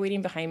there's a guy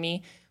waiting behind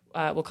me.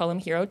 We'll call him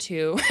Hero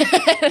 2.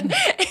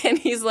 And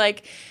he's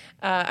like,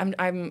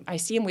 I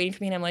see him waiting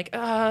for me, and I'm like,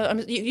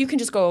 you can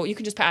just go. You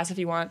can just pass if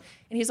you want.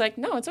 And he's like,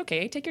 no, it's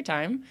okay. Take your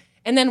time.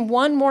 And then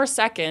one more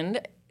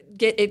second,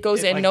 it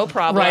goes in, like, no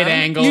problem. Right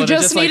angle. You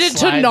just needed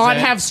to not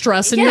have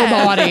stress in your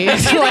body.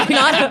 Like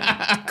not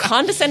a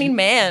condescending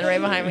man right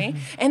behind me.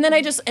 And then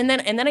I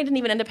didn't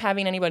even end up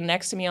having anyone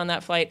next to me on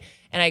that flight.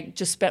 And I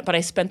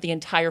spent the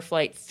entire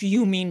flight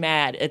fuming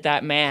mad at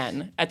that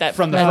man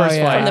from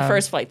the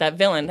first flight, that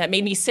villain that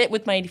made me sit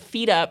with my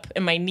feet up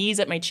and my knees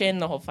at my chin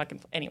the whole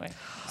fucking anyway.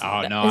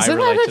 Oh no, isn't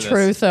that the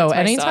truth though?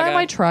 Anytime saga.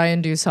 I try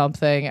and do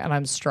something and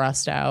I'm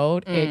stressed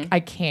out, I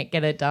can't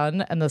get it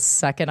done. And the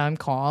second I'm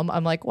calm,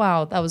 I'm like,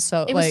 wow, that was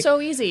so. It was so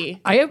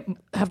easy. I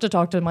have to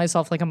talk to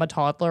myself like I'm a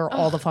toddler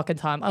all the fucking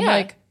time. I'm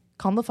like,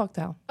 calm the fuck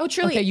down. Oh,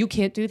 truly. Okay, you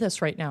can't do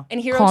this right now.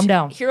 And calm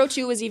down. Hero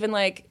 2 was even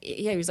like,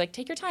 he was like,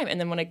 take your time. And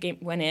then when a game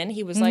went in,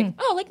 he was like,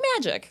 oh, like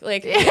magic.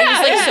 Like, he was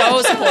like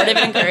so supportive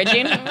and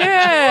encouraging.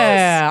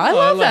 Yeah, I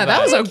love that.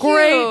 That was a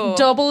great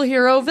double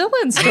hero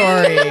villain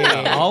story.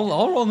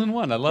 all rolled in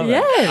one. I love it.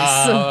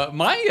 Yes.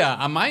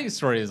 My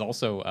story is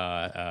also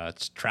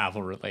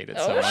travel related.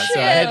 Oh, somewhat. shit.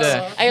 So I had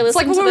to, I listened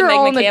like to when the we were Meg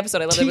all in McKay the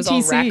episode. I love it was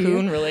all TTC.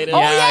 raccoon related.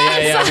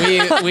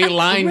 we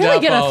lined really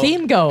up. get a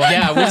theme going.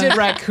 Yeah, we did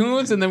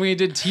raccoons and then we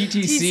did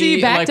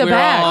TTC. back like to we were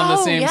back. all on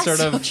the Oh, same yes, sort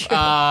of so true.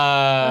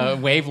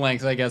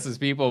 wavelengths, I guess, as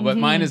people. But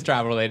mine is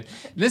travel related.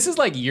 This is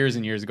like years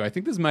and years ago. I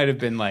think this might have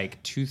been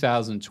like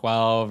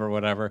 2012 or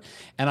whatever.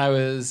 And I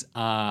was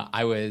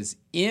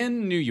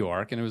in New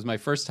York, and it was my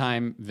first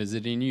time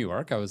visiting New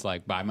York. I was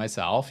like by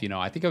myself. You know,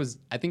 I think I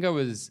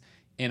was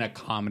in a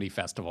comedy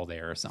festival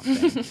there or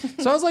something.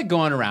 So I was like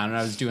going around and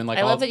I was doing like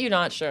I love that you're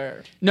not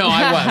sure. No,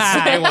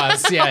 I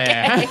was.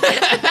 Yeah.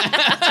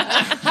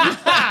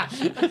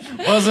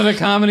 Was it a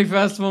comedy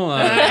festival?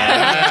 Okay,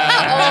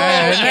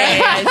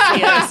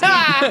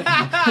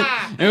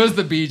 I see. It was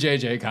the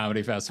BJJ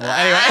Comedy Festival.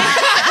 Anyway.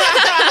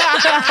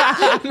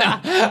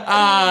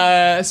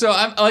 So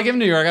I'm like in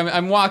New York.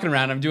 I'm walking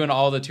around. I'm doing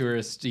all the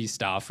touristy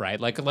stuff, right?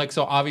 Like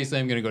so. Obviously,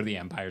 I'm gonna go to the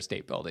Empire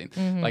State Building.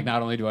 Like,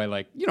 not only do I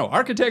like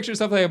architecture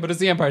stuff like that, but it's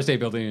the Empire State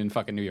Building in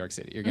fucking New York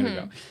City. You're gonna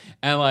go,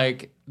 and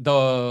like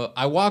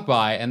I walk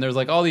by, and there's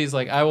like all these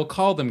like I will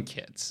call them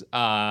kids,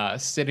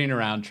 sitting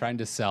around trying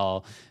to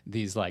sell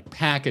these like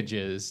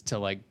packages to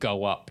like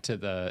go up to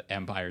the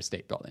Empire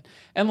State Building.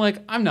 And like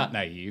I'm not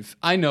naive.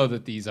 I know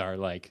that these are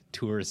like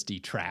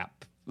touristy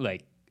trap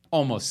like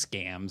almost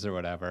scams or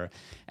whatever.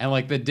 And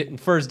like the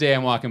first day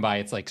I'm walking by,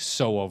 it's like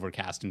so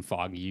overcast and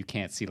foggy. You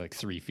can't see like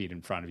 3 feet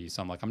in front of you.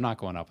 So I'm like, I'm not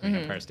going up in the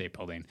Empire State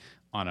Building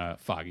on a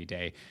foggy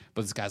day.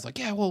 But this guy's like,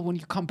 yeah, well, when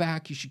you come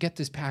back, you should get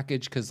this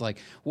package because like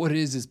what it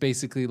is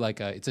basically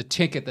like it's a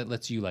ticket that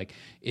lets you like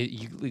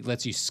it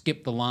lets you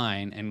skip the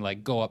line and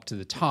like go up to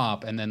the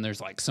top, and then there's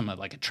like some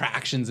like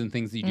attractions and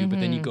things that you do, but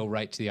then you go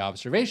right to the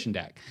observation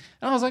deck.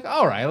 And I was like,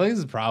 all right, like this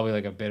is probably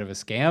like a bit of a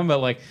scam, but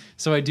like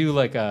so I do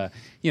like a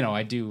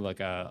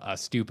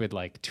stupid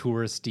like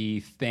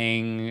touristy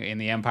thing in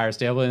the Empire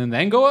State Building and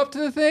then go up to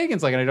the thing.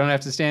 It's like I don't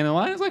have to stand in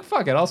line. It's like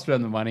fuck it, I'll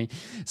spend the money.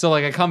 So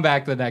like I come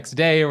back the next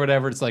day or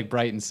whatever. It's like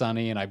bright and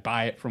sunny, and I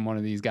buy it from one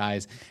of these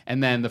guys.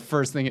 And then the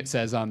first thing it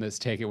says on this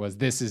ticket was,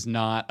 "This is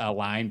not a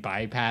line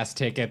bypass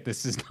ticket.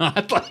 This is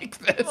not like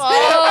this."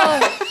 Oh,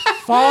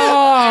 fuck.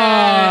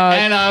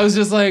 And I was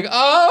just like,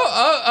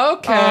 oh,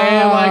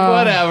 okay, like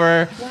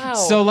whatever. Wow.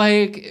 So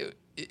like,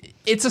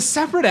 it's a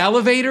separate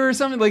elevator or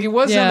something. Like it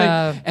was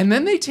something. And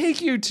then they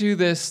take you to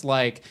this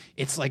like,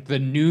 it's like the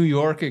New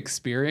York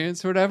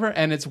experience or whatever.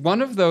 And it's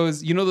one of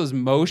those, those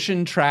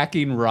motion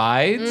tracking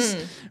rides,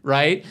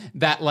 right?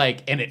 That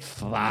like, and it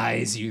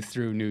flies you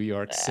through New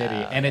York City.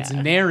 And it's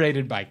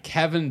narrated by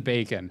Kevin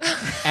Bacon.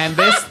 And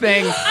this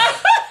thing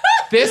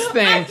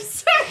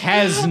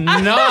has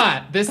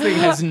not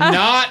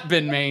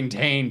been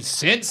maintained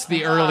since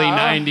the early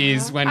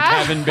 90s when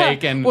Kevin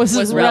Bacon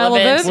was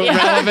relevant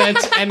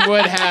and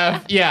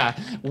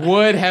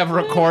would have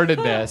recorded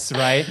this,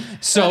 right?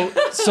 So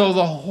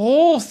the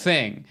whole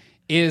thing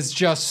is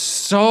just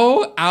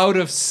so out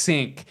of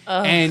sync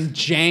and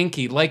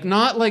janky. Like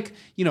not like,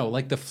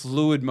 like the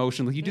fluid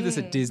motion. Like you do this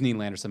at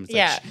Disneyland or something.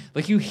 It's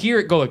like you hear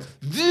it go like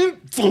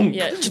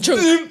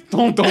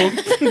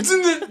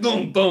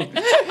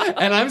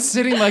and I'm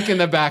sitting like in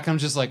the back. I'm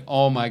just like,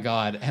 oh my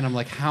God. And I'm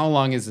like, how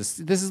long is this?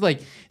 This is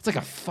like, it's like a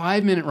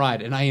 5-minute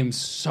ride. And I am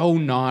so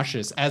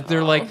nauseous as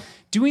they're like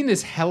doing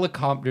this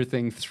helicopter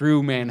thing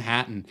through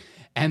Manhattan.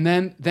 And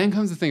then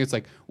comes the thing. It's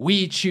like,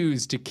 we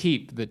choose to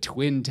keep the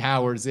Twin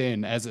Towers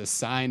in as a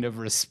sign of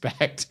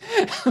respect.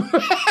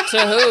 To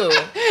who?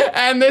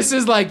 And this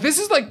is like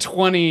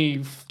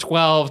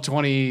 2012,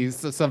 20,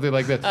 something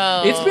like that.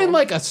 Oh. It's been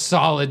like a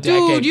solid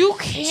decade. Dude, you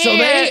can't. So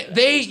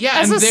they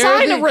as a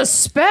sign of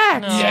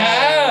respect.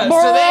 Yeah.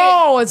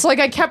 Bro, it's like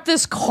I kept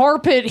this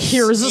carpet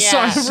here as a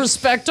sign of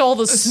respect to all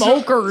the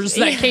smokers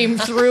that came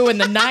through in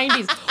the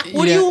 90s.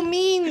 What do you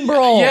mean,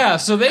 bro? Yeah,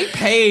 so they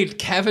paid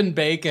Kevin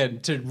Bacon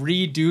to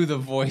redo the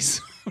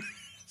voice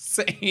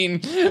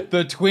saying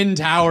the Twin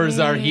Towers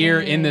are here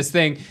in this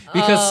thing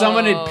because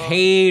someone had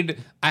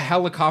paid a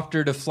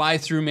helicopter to fly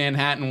through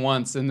Manhattan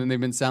once, and then they've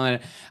been selling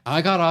it.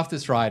 I got off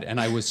this ride and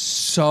I was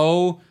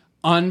so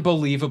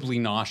unbelievably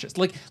nauseous.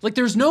 Like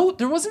there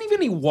wasn't even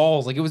any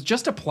walls. Like it was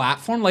just a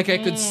platform. Like I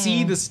could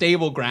see the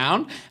stable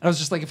ground. And I was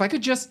just like, if I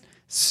could just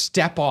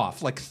step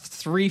off like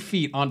 3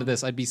 feet onto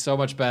this, I'd be so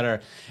much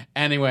better.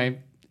 Anyway,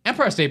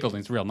 Empire State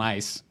Building's real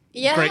nice.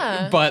 Yeah. Great,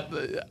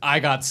 but I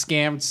got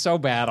scammed so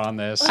bad on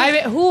this. I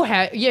mean,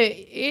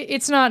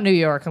 it's not New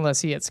York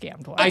unless you get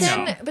scammed once. I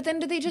know. But then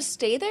do they just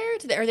stay there?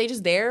 Are they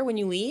just there when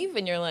you leave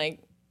and you're like...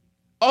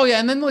 Oh yeah,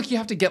 and then like you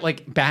have to get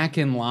like back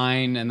in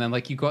line, and then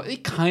like you go.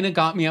 It kind of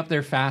got me up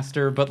there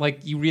faster, but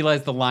like you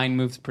realize the line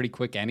moves pretty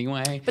quick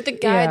anyway. But the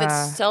guy that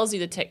sells you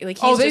the ticket, like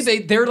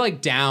they're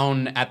like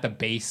down at the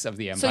base of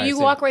the Empire. So you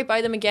walk right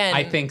by them again.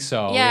 I think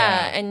so.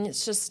 Yeah, and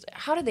it's just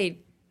how do they?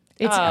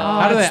 It's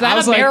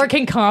that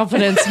American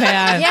confidence,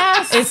 man.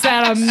 Yes. It's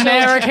that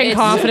American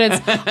confidence.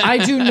 I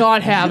do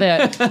not have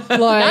it.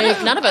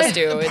 Like none of us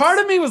do. Part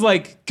of me was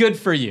like, good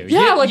for you.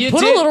 Yeah, you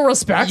put a little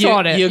respect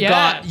on it. You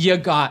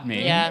got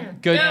me. Yeah.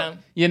 Good.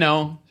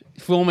 Yeah.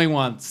 Fool me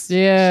once.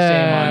 Yeah.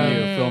 Shame on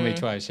you. Fool me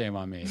twice. Shame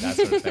on me. That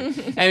sort of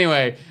thing.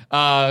 Anyway,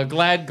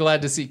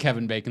 glad to see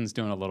Kevin Bacon's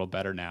doing a little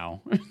better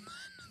now.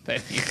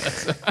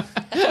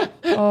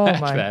 Oh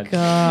my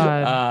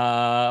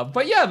God.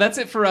 But yeah, that's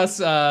it for us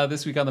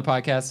this week on the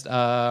podcast.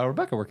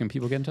 Rebecca, where can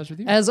people get in touch with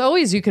you? As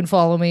always, you can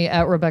follow me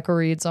at Rebecca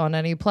Reads on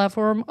any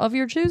platform of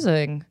your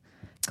choosing.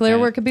 Claire,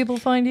 where can people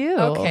find you?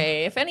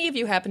 Okay, if any of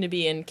you happen to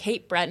be in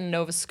Cape Breton,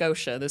 Nova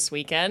Scotia this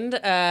weekend,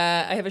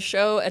 I have a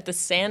show at the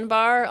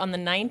Sandbar on the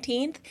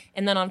 19th,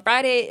 and then on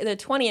Friday the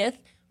 20th,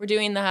 we're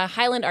doing the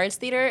Highland Arts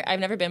Theatre.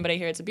 I've never been, but I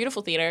hear it's a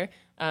beautiful theatre,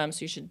 so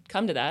you should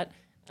come to that.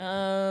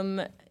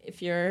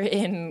 If you're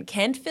in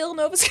Kentville,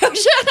 Nova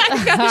Scotia,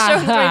 I've got a show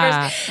on the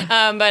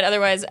 21st. But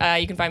otherwise,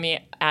 you can find me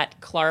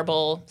at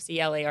Clarble,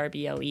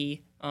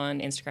 CLARBLE, on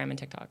Instagram and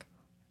TikTok.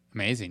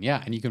 Amazing,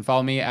 yeah. And you can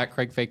follow me at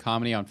Craig Fay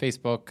Comedy on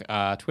Facebook,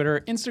 Twitter,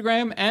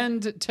 Instagram,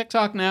 and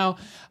TikTok now.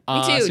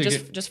 Me too, so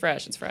just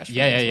fresh. It's fresh.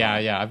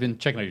 Yeah. I've been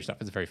checking out your stuff.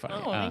 It's very funny.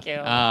 Oh, thank you.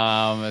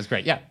 It's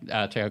great. Yeah,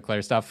 check out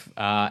Claire's stuff.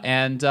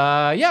 And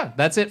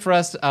that's it for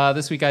us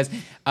this week, guys.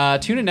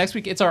 Tune in next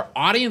week. It's our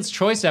audience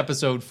choice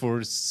episode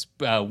for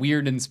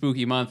Weird and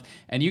Spooky Month.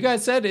 And you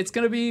guys said it's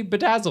going to be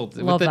Bedazzled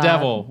with the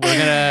devil. We're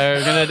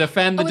gonna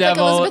defend the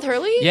devil. Like Elizabeth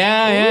Hurley?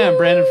 Yeah,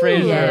 Brandon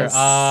Fraser.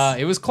 Yes.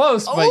 It was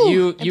close, but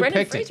you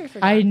picked it.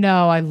 I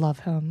know, I love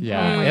him.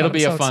 Yeah, it'll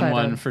be a fun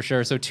one for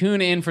sure. So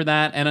tune in for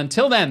that. And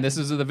until then, this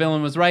is The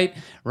Villain Was Right,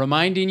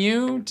 reminding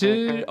you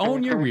to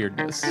own your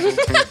weirdness.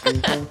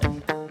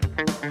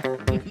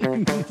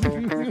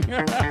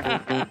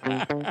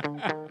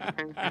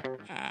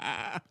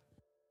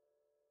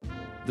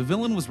 The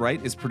Villain Was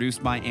Right is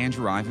produced by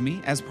Andrew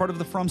Ivamy as part of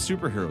the From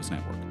Superheroes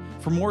Network.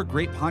 For more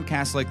great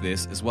podcasts like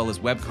this, as well as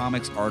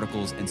webcomics,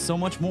 articles, and so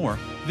much more,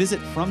 visit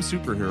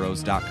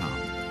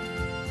FromSuperheroes.com.